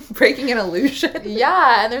breaking an illusion.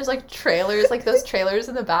 Yeah, and there's like trailers, like those trailers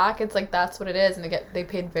in the back, it's like that's what it is, and they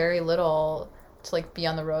paid very little to like be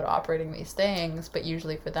on the road operating these things, but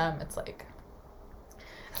usually for them it's like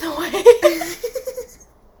the way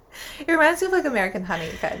it reminds me of like American Honey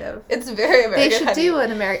kind of. It's very American They should Honey. do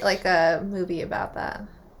a movie about that.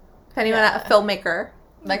 If anyone, a filmmaker.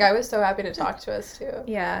 Like, I was so happy to talk to us, too.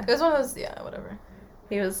 Yeah. It was one of those, whatever.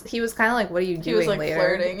 He was kind of like, what are you doing He was, like, later?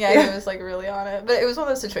 flirting. Yeah, he was, like, really on it. But it was one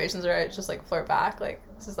of those situations where I just, like, flirt back. Like,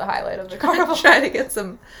 this is the highlight of the carnival. Try to get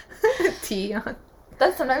some tea on.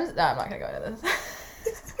 That's sometimes... No, I'm not going to go into this.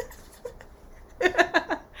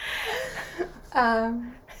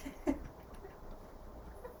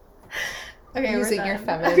 Okay, using your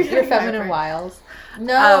feminine wiles.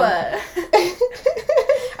 No.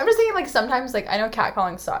 I'm just thinking, like, sometimes, like, I know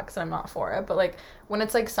catcalling sucks and I'm not for it, but, like, when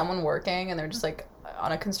it's, like, someone working and they're just, like,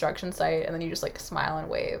 on a construction site and then you just, like, smile and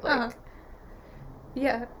wave, like,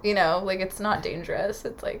 yeah, you know, like, it's not dangerous.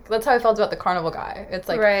 It's, like, that's how I felt about the carnival guy. It's,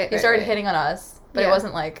 like, he started hitting on us, but it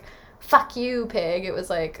wasn't, like, fuck you, pig. It was,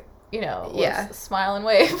 like, you know, let's smile and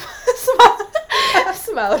wave.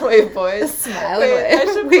 Smile and wave, boys. Smile and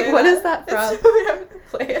wave. Wait, what is that from?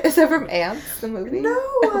 Play it. Is that from Ants, the movie? No,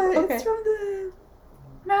 Okay. it's from the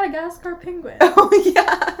Madagascar penguin. Oh,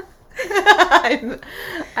 yeah.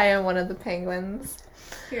 I am one of the penguins.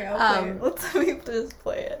 Here, I'll play it. Let me just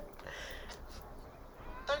play it.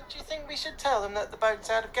 Don't you think we should tell them that the boat's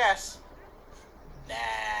out of gas? Nah,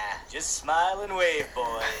 just smile and wave,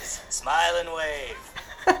 boys. Smile and wave.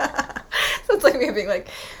 So it's like me being like,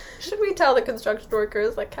 should we tell the construction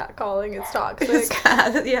workers like catcalling is toxic?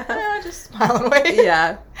 Yeah, just smile and wave.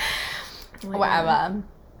 Yeah. Whatever.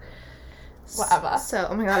 So,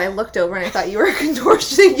 oh my god, I looked over and I thought you were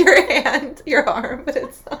contortioning your arm, but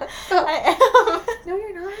it's not. I am. No,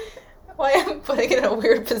 you're not. Why am I putting it in a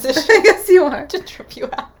weird position? I guess you are. To trip you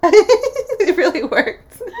out. It really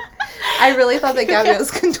worked. I really thought that Gabby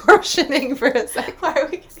was contortioning for a second. Why are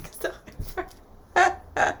we getting so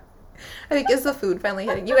I think it's the food finally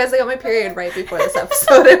hitting. You guys, I got my period right before this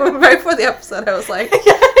episode. Right before the episode, I was like,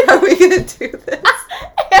 how are we going to do this?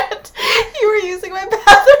 And you were using my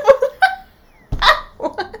bathroom.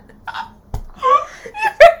 What?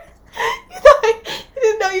 You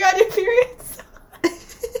didn't know you had your periods.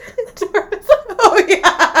 Oh,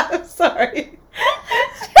 yeah. I'm sorry.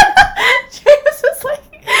 James was like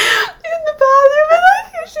in the bathroom and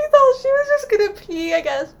like she thought she was just going to pee, I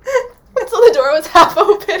guess. And so the door was half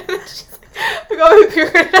open and then she's like, I got my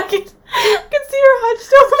period and I can see her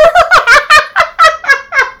hunched over.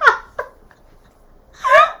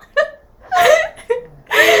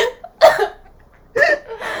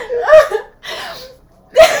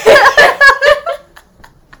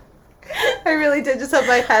 I really did just have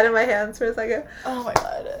my head in my hands for a second. Oh my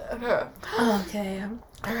god. Okay.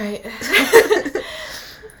 All right.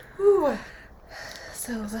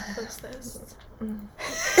 So, What's this?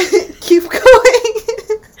 keep going.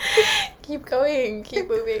 Keep going. Keep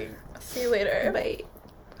moving. See you later. Bye.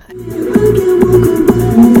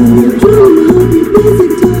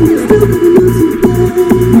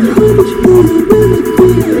 I